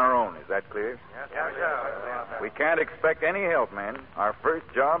 We're on our own. Is that clear? Yes, sir. We can't expect any help, men. Our first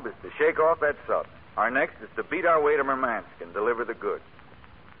job is to shake off that sub. Our next is to beat our way to Murmansk and deliver the goods.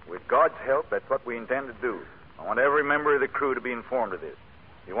 With God's help, that's what we intend to do. I want every member of the crew to be informed of this.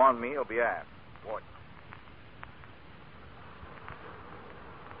 If you want me, I'll be asked. Watch.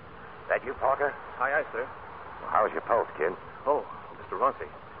 That you, Parker? Aye, aye, sir. Well, how's your pulse, kid? Oh, Mr. Rossi.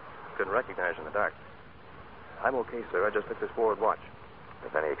 Couldn't recognize you in the dark. I'm okay, sir. I just took this forward watch.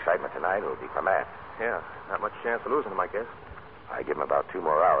 If there's any excitement tonight, it'll be from Matt. Yeah, not much chance of losing them, I guess. I give them about 2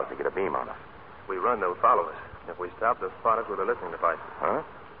 more hours to get a beam on us. If we run, they'll follow us. If we stop, they'll spot us with their listening devices. Huh?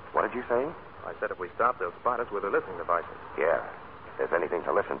 What did you say? I said if we stop, they'll spot us with their listening devices. Yeah. If there's anything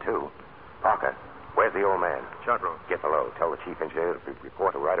to listen to. Parker, where's the old man? Chart room. Get below. Tell the chief engineer to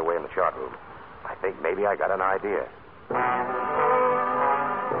report right away in the chart room. I think maybe I got an idea.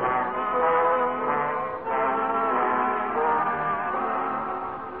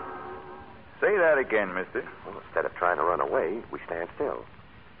 Say that again, mister. Well, instead of trying to run away, we stand still.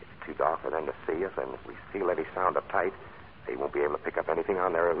 It's too dark for them to see us, and if we seal any sound up tight, they won't be able to pick up anything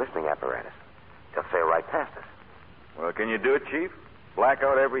on their listening apparatus. They'll sail right past us. Well, can you do it, Chief? Black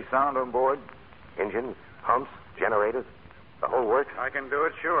out every sound on board? Engines, pumps, generators, the whole works. I can do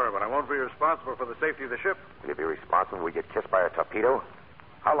it, sure, but I won't be responsible for the safety of the ship. Will you be responsible if we get kissed by a torpedo?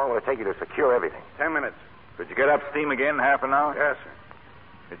 How long will it take you to secure everything? 10 minutes. Could you get up steam again in half an hour? Yes,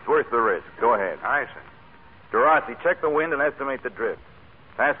 sir. It's worth the risk. Go ahead. Aye, sir. Mr. Rossi, check the wind and estimate the drift.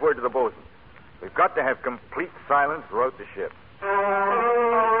 Pass word to the bosun. We've got to have complete silence throughout the ship.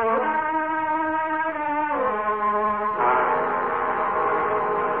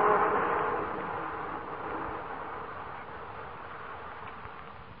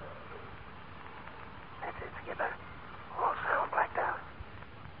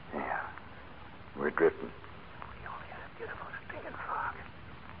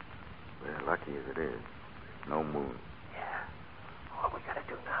 Lucky as it is. No moon. Yeah. All we gotta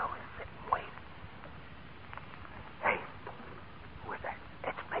do now is sit and wait. Hey, who is that?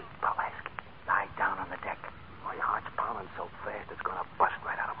 It's me, Pulaski. Lie down on the deck. My heart's pounding so fast it's gonna bust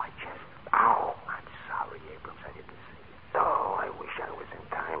right out of my chest. Ow! I'm sorry, Abrams. I didn't see you. Oh, I wish I was in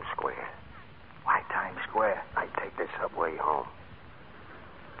Times Square. Why Times Square? I take the subway home.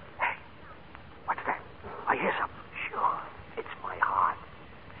 Hey, what's that? I hear something. Sure, it's my heart.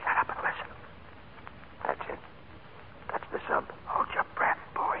 Shut up and listen. That's it. That's the sub. Hold your breath,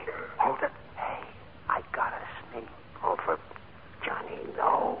 boy. Hold it. Hey, I gotta sneak. Oh, for Johnny,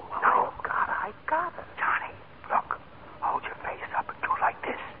 no. No, I gotta. Johnny, look. Hold your face up and go like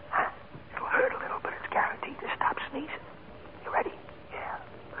this. Huh? It'll hurt a little, but it's guaranteed to stop sneezing. You ready? Yeah.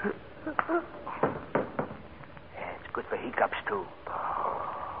 Yeah, it's good for hiccups, too.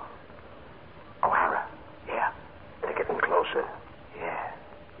 O'Hara. Yeah. They're getting closer. Yeah.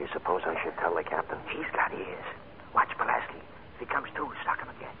 You suppose I should tell the captain? He's got ears. Watch Pulaski. If he comes to, shock him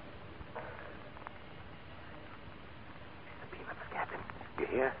again. There's the beam of the captain. You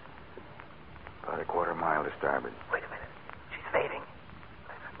hear? About a quarter mile to starboard. Wait a minute. She's fading.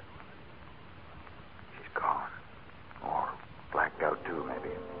 Listen. She's gone. Or blacked out, too, maybe.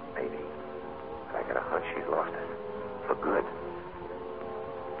 Maybe. But I got a hunch she's lost us. For good.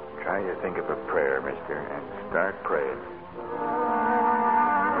 Try to think of a prayer, mister, and start praying.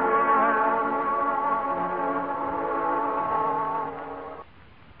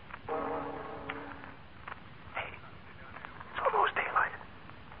 Hey, it's almost daylight.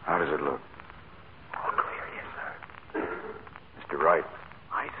 How does it look? All clear, yes, sir. Mr. Wright,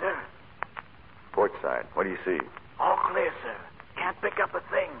 Aye, sir. port side. What do you see? All clear, sir. Can't pick up a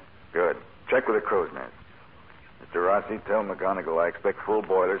thing. Good. Check with the crow's nest. Mr. Rossi, tell McGonigal I expect full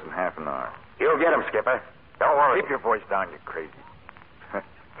boilers in half an hour. You'll get him, Skipper. Don't worry. Keep your voice down, you crazy.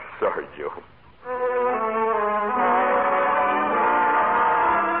 Sorry, Joe.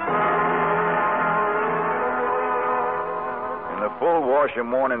 In the full wash of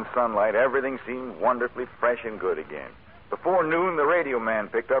morning sunlight, everything seemed wonderfully fresh and good again. Before noon, the radio man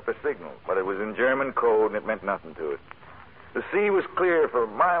picked up a signal, but it was in German code and it meant nothing to it. The sea was clear for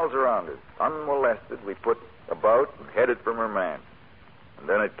miles around us. Unmolested, we put about and headed for Merman. And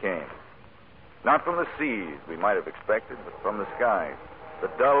then it came. Not from the seas, we might have expected, but from the skies.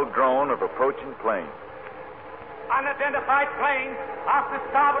 The dull drone of approaching planes. Unidentified plane off the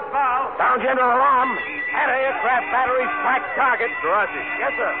starboard bow. Sound general alarm. Anti-aircraft batteries track target. Rossi.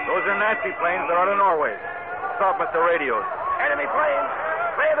 Yes, sir. Those are Nazi planes. They're out of Norway. Stop at the radios. Enemy planes.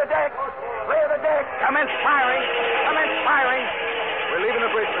 Clear the deck. Clear the deck. Commence firing. Commence firing. We're leaving the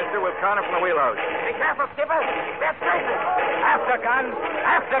bridge, mister. We'll counter from the wheelhouse. Be careful, Skipper. They're strafing. Aftergun.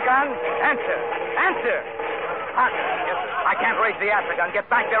 Aftergun. Answer. Answer. Parker. Yes, sir. I can't raise the aftergun. Get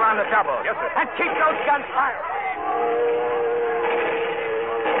back there on the double. Yes, sir. And keep those guns fired.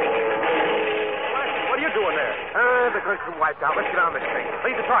 What are you doing there? The gun's been wiped out. Let's get on this thing.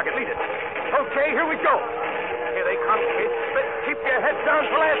 Lead the target. Lead it. Okay, here we go. Here they come, kids. Keep your head down,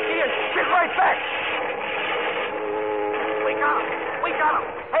 Pulaski, and get right back. We got him. We got him.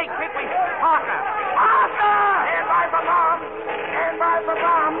 Hey, kid, Parker. Parker! Stand by for bomb. Stand by for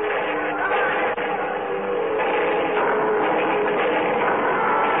bomb.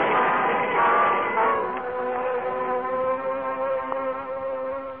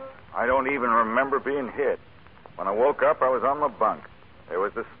 I don't even remember being hit. When I woke up, I was on my bunk. There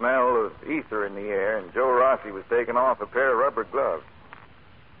was the smell of ether in the air, and Joe Rossi was taking off a pair of rubber gloves.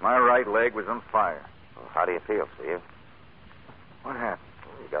 My right leg was on fire. Well, how do you feel, Steve? What happened?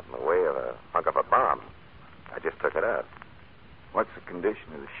 You got in the way of a hunk of a bomb. I just took it out. What's the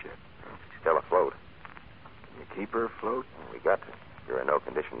condition of the ship? She's still afloat. Can you keep her afloat? We got to. You're in no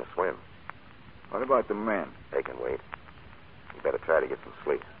condition to swim. What about the men? They can wait. You better try to get some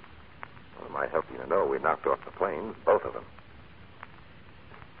sleep. Well, it might help you to know we knocked off the planes, both of them.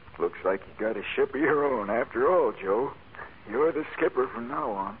 Looks like you got a ship of your own after all, Joe. You're the skipper from now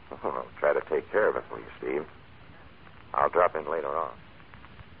on. Oh, try to take care of it for you, Steve. I'll drop in later on.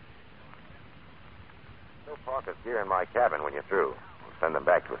 Still Parker's gear in my cabin when you're through. We'll send them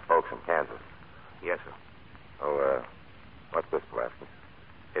back to his folks in Kansas. Yes, sir. Oh, what's this, Pulaski?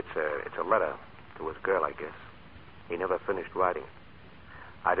 It's a letter to his girl, I guess. He never finished writing it.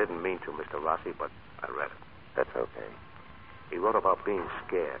 I didn't mean to, Mr. Rossi, but I read it. That's okay. He wrote about being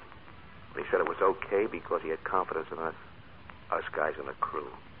scared. He said it was okay because he had confidence in us guys in the crew.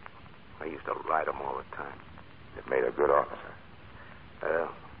 I used to ride him all the time. It made a good officer.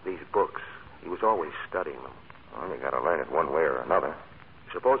 These books, he was always studying them. Well, you got to learn it one way or another.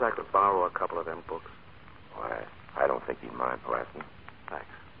 Suppose I could borrow a couple of them books? Why, I don't think you'd mind, Pulaski. Thanks.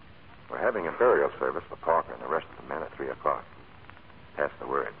 We're heading having a burial service for Parker and the rest of the men at 3 o'clock. Pass the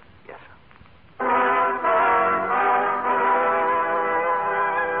word. Yes, sir.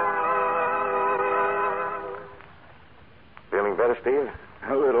 Feeling better, Steve?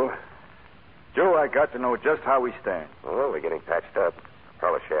 A little. Joe, I got to know just how we stand. Well, we're getting patched up.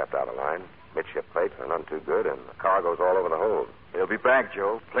 Propeller shaft out of line. Midship plates are none too good, and the cargo's all over the hold. They'll be back,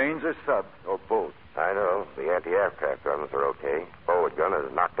 Joe. Planes or subs, or both. I know. The anti-aircraft guns are okay. Forward gun is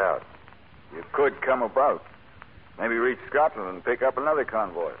knocked out. You could come about. Maybe reach Scotland and pick up another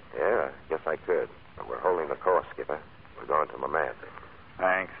convoy. Yeah, guess I could. But we're holding the course, Skipper. We're going to Massey.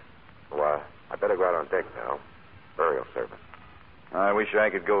 Thanks. Well, I better go out on deck now. Burial service. I wish I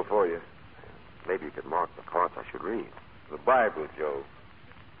could go for you. Maybe you could mark the parts I should read. The Bible, Joe.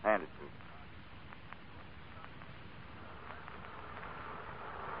 Hand it to me.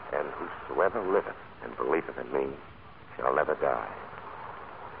 And whosoever liveth and believeth in me shall never die.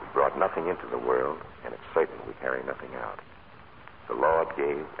 We brought nothing into the world, and it's certain we carry nothing out. The Lord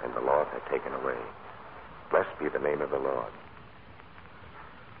gave, and the Lord hath taken away. Blessed be the name of the Lord.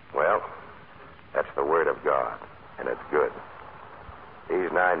 Well, that's the word of God, and it's good.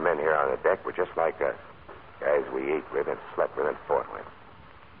 These 9 men here on the deck were just like us. Guys we ate with and slept with and fought with.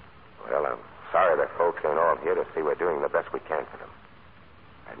 Well, I'm sorry their folks ain't all here to see we're doing the best we can for them.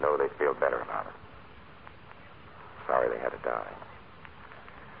 I know they feel better about it. Sorry they had to die.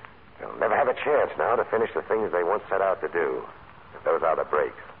 They'll never have a chance now to finish the things they once set out to do. If those are the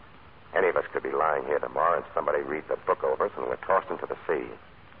breaks. Any of us could be lying here tomorrow and somebody reads the book over us and we're tossed into the sea.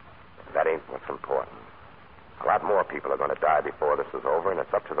 That ain't what's important. A lot more people are going to die before this is over, and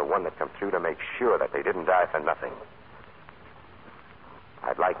it's up to the one that comes through to make sure that they didn't die for nothing.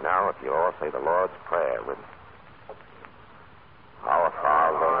 I'd like now if you all say the Lord's Prayer with me. Our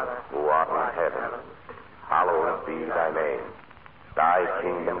Father, who art in heaven, hallowed be thy name. Thy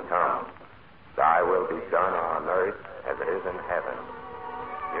kingdom come. Thy will be done on earth as it is in heaven.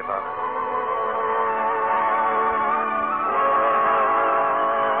 Give up.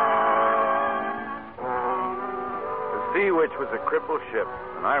 The Sea Witch was a crippled ship,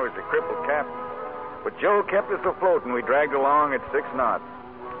 and I was a crippled captain. But Joe kept us afloat, and we dragged along at 6 knots.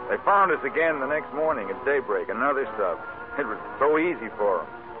 They found us again the next morning at daybreak, another sub. It was so easy for them.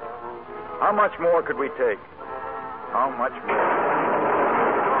 How much more could we take? How much more?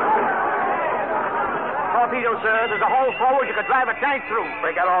 Torpedo, sir. There's a hole forward you could drive a tank through.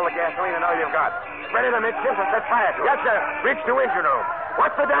 Break out all the gasoline and all you've got. Spread it amidships and set fire to it. Yes, sir. Reach to engine room.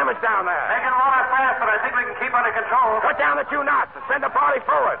 What's the damage down there? Making all that fast, but I think we can keep under control. Cut down the 2 knots and send the party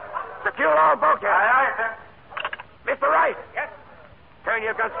forward. Secure all bulkheads. Aye, sir. Mr. Wright. Yes. Turn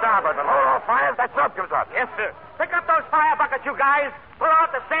your gun starboard and hold all fires. That sub comes up. Yes, sir. Pick up those fire buckets, you guys. Pull out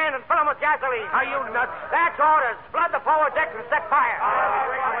the sand and fill them with gasoline. Are you nuts? That's orders. Flood the forward decks and set fire.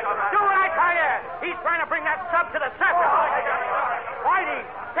 Do what I tell you. He's trying to bring that sub to the surface. Whitey,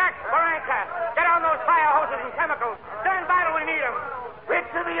 Jack, Barranca, get on those fire hoses and chemicals. Stand by till we need them. Reach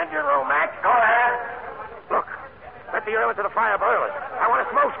to the engine room, Max. Go ahead. Look, let the oil into the fire boilers. I want a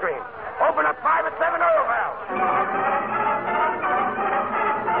smoke screen. Open up 5 and 7 oil valves.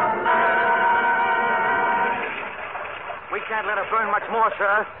 We can't let it burn much more,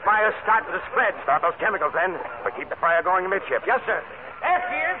 sir. Fire's starting to spread. Start those chemicals then, but keep the fire going amidships. Yes, sir. There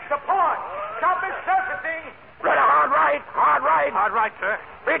she is, the port. Stop is surfacing. Right, hard right. Hard right. Hard right, sir.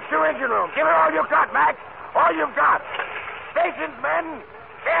 Reach to engine room. Give her all you've got, Max. All you've got. Stations, men.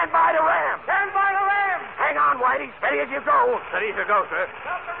 Stand by to ram. Stand by the ram. Hang on, Whitey. Steady as you go. Steady as you go, sir.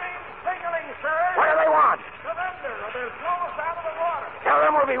 Submarine signaling, sir. What do they want? Surrender, or they'll blow us out of the water. Tell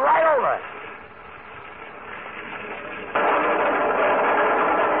them we'll be right over.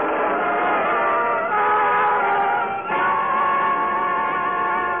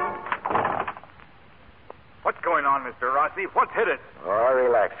 What's going on, Mr. Rossi? What's hit us? Oh,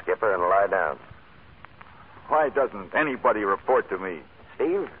 relax, Skipper, and lie down. Why doesn't anybody report to me?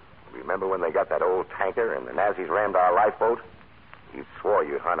 Steve, remember when they got that old tanker and the Nazis rammed our lifeboat? You swore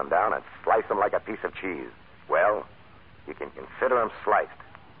you'd hunt them down and slice them like a piece of cheese. Well, you can consider them sliced.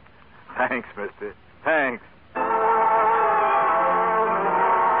 Thanks, mister. Thanks.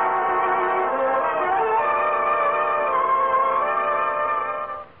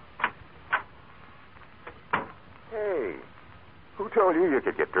 Hey, who told you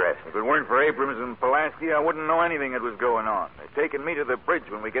could get dressed? If it weren't for Abrams and Pulaski, I wouldn't know anything that was going on. They're taking me to the bridge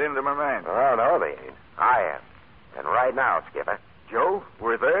when we get into Merman. Oh, no, they ain't. I am. And right now, Skipper. Joe,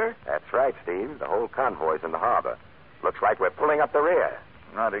 we're there? That's right, Steve. The whole convoy's in the harbor. Looks like we're pulling up the rear.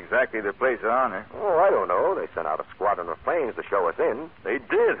 Not exactly the place of honor. Oh, I don't know. They sent out a squadron of planes to show us in. They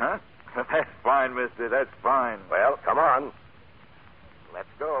did, huh? That's fine, mister. That's fine. Well, come on. Let's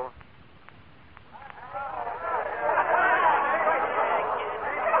go.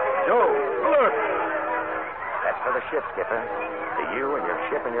 Skipper. To you and your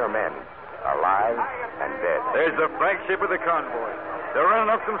ship and your men, alive and dead. There's the flagship of the convoy. They're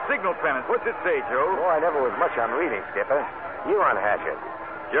running up some signal pennants. What's it say, Joe? Oh, I never was much on reading, Skipper. You unhatch it.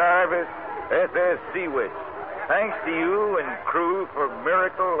 Jarvis, SS Sea Witch. Thanks to you and crew for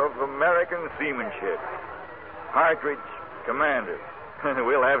miracle of American seamanship. Partridge, Commander.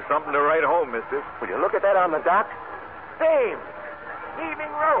 We'll have something to write home, mister. Will you look at that on the dock? Dave!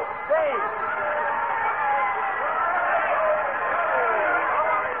 Heaving rope! Dave!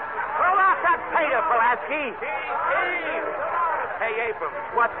 Throw out that tater, Pulaski! Hey, Abrams,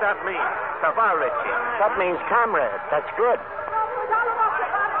 what's that mean? Tavarici. That means comrade. That's good.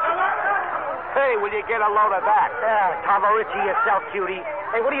 Hey, will you get a load of that? Tavarici yourself, cutie.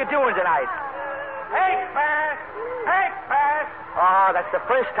 Hey, what are you doing tonight? Hank pass! Hank pass! Oh, that's the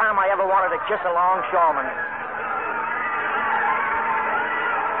first time I ever wanted to kiss a longshoreman.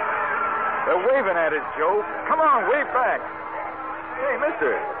 They're waving at us, Joe. Come on, wave back. Hey,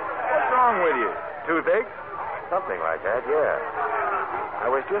 mister, what's wrong with you? Toothache? Something like that, yeah. I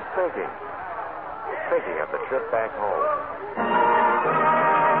was just thinking of the trip back home.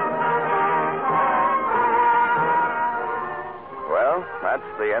 Well, that's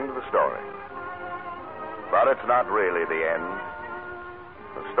the end of the story. But it's not really the end.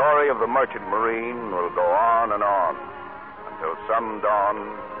 The story of the merchant marine will go on and on until some dawn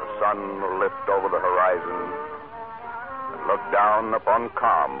the sun will lift over the horizon and look down upon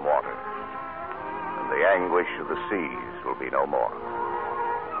calm waters, and the anguish of the seas will be no more.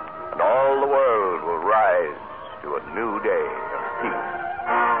 And all the world will rise to a new day of peace.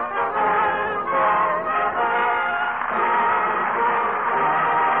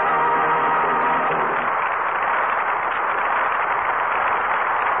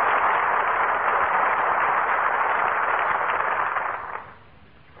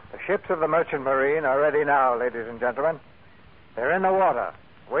 The ships of the Merchant Marine are ready now, ladies and gentlemen. They're in the water,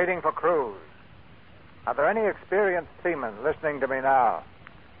 waiting for crews. Are there any experienced seamen listening to me now?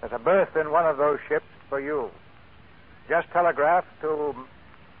 There's a berth in one of those ships for you. Just telegraph to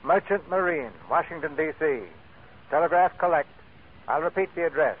Merchant Marine, Washington, D.C. Telegraph collect. I'll repeat the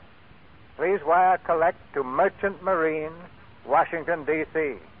address. Please wire collect to Merchant Marine, Washington,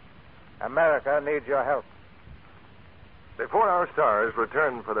 D.C. America needs your help. Before our stars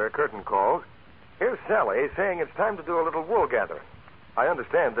return for their curtain calls, here's Sally saying it's time to do a little wool gathering. I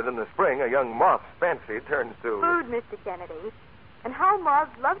understand that in the spring, a young moth's fancy turns to... Food, Mr. Kennedy. And how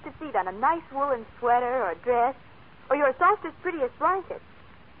moths love to feed on a nice woolen sweater or dress or your softest, prettiest blanket,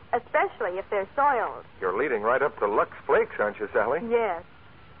 especially if they're soiled. You're leading right up to Lux Flakes, aren't you, Sally? Yes.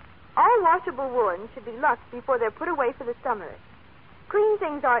 All washable woolens should be Lux before they're put away for the summer. Clean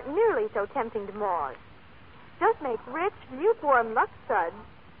things aren't nearly so tempting to moths. Just make rich, lukewarm Lux suds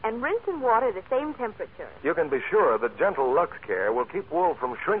and rinse in water the same temperature. You can be sure that gentle Lux care will keep wool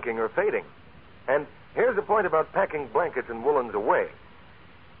from shrinking or fading. And here's a point about packing blankets and woolens away.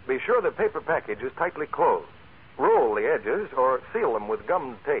 Be sure the paper package is tightly closed. Roll the edges or seal them with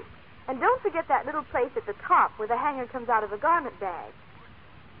gummed tape. And don't forget that little place at the top where the hanger comes out of a garment bag.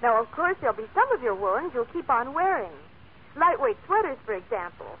 Now, of course, there'll be some of your woolens you'll keep on wearing. Lightweight sweaters, for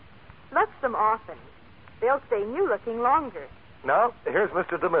example. Lux them often. They'll stay new-looking longer. Now, here's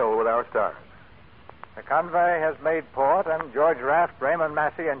Mr. DeMille with our stars. The convoy has made port, and George Raft, Raymond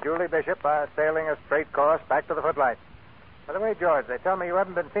Massey, and Julie Bishop are sailing a straight course back to the footlights. By the way, George, they tell me you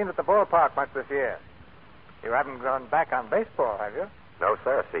haven't been seen at the ballpark much this year. You haven't gone back on baseball, have you? No,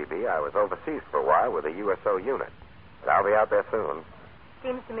 sir, CB. I was overseas for a while with a USO unit. But I'll be out there soon.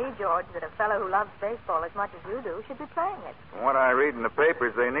 Seems to me, George, that a fellow who loves baseball as much as you do should be playing it. From what I read in the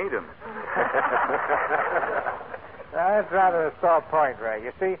papers, they need him. That's rather a sore point, Ray.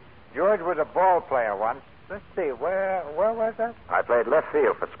 You see, George was a ball player once. Let's see, where was that? I played left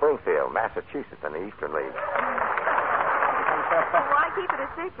field for Springfield, Massachusetts, in the Eastern League. Why keep it a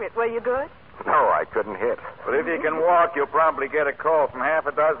secret? Were you good? No, I couldn't hit. But if you can walk, you'll probably get a call from half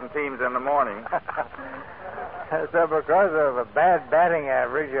a dozen teams in the morning. So because of a bad batting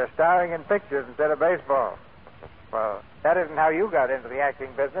average, you're starring in pictures instead of baseball. Well, that isn't how you got into the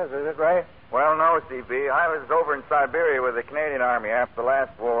acting business, is it, Ray? Well, no, CB. I was over in Siberia with the Canadian Army after the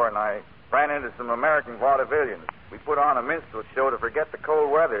last war, and I ran into some American vaudevillians. We put on a minstrel show to forget the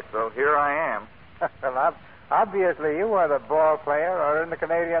cold weather, so here I am. Well, obviously you were the ball player or in the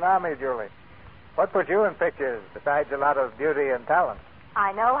Canadian Army, Julie. What put you in pictures besides a lot of beauty and talent?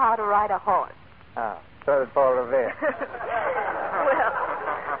 I know how to ride a horse. Oh, so did Paul Revere. Well,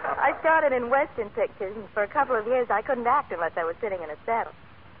 I started in Western pictures, and for a couple of years I couldn't act unless I was sitting in a saddle.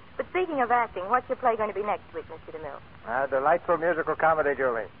 But speaking of acting, what's your play going to be next week, Mr. DeMille? A delightful musical comedy,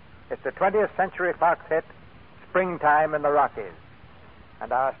 Julie. It's the 20th Century Fox hit, Springtime in the Rockies.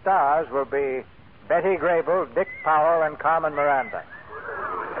 And our stars will be Betty Grable, Dick Powell, and Carmen Miranda.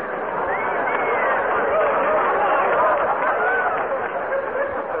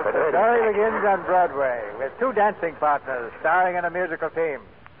 The story begins on Broadway with two dancing partners starring in a musical theme.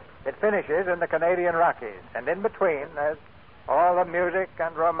 It finishes in the Canadian Rockies, and in between there's all the music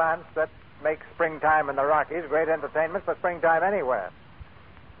and romance that makes Springtime in the Rockies great entertainment for springtime anywhere.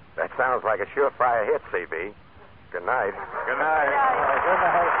 That sounds like a surefire hit, CB. Good night. Good night. Good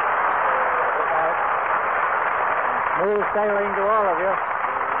night. Good night. Smooth sailing to all of you.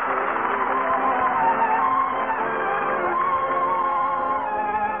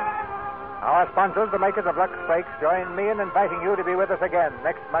 Our sponsors, the makers of Lux Flakes, join me in inviting you to be with us again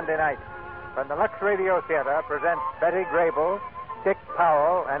next Monday night when the Lux Radio Theater presents Betty Grable, Dick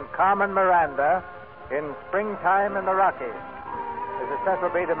Powell, and Carmen Miranda in Springtime in the Rockies. This is Cecil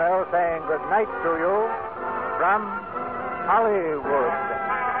B. DeMille saying good night to you from Hollywood.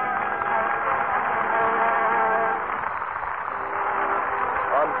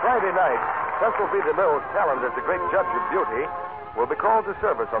 On Friday night, Cecil B. DeMille's talent as the great judge of beauty will be called to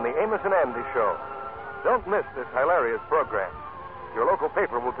service on the Amos and Andy Show. Don't miss this hilarious program. Your local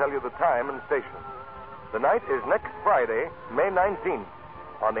paper will tell you the time and station. The night is next Friday, May 19th,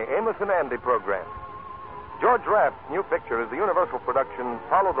 on the Amos and Andy program. George Raft's new picture is the Universal production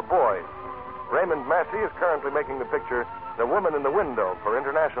Follow the Boys. Raymond Massey is currently making the picture The Woman in the Window for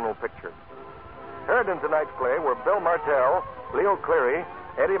International Pictures. Heard in tonight's play were Bill Martell, Leo Cleary,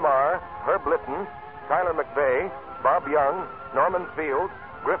 Eddie Marr, Herb Litton, Tyler McVeigh, Bob Young, Norman Field,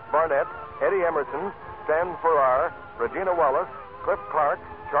 Griff Barnett, Eddie Emerson, Stan Farrar, Regina Wallace, Cliff Clark,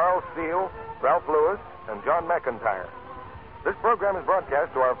 Charles Steele, Ralph Lewis, and John McIntyre. This program is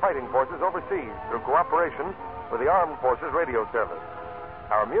broadcast to our fighting forces overseas through cooperation with the Armed Forces Radio Service.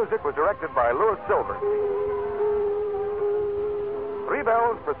 Our music was directed by Louis Silver. 3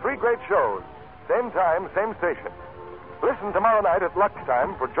 bells for 3 great shows. Same time, same station. Listen tomorrow night at Lux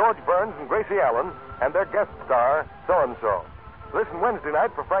Time for George Burns and Gracie Allen and their guest star, So-and-So. Listen Wednesday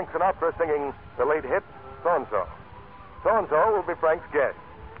night for Frank Sinatra singing the late hit, So-and-So. So-and-So will be Frank's guest.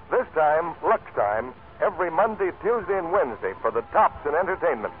 This time, Lux Time, every Monday, Tuesday, and Wednesday for the tops in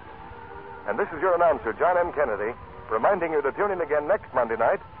entertainment. And this is your announcer, John M. Kennedy, reminding you to tune in again next Monday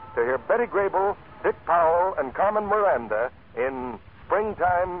night to hear Betty Grable, Dick Powell, and Carmen Miranda in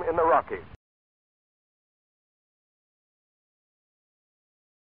Springtime in the Rockies.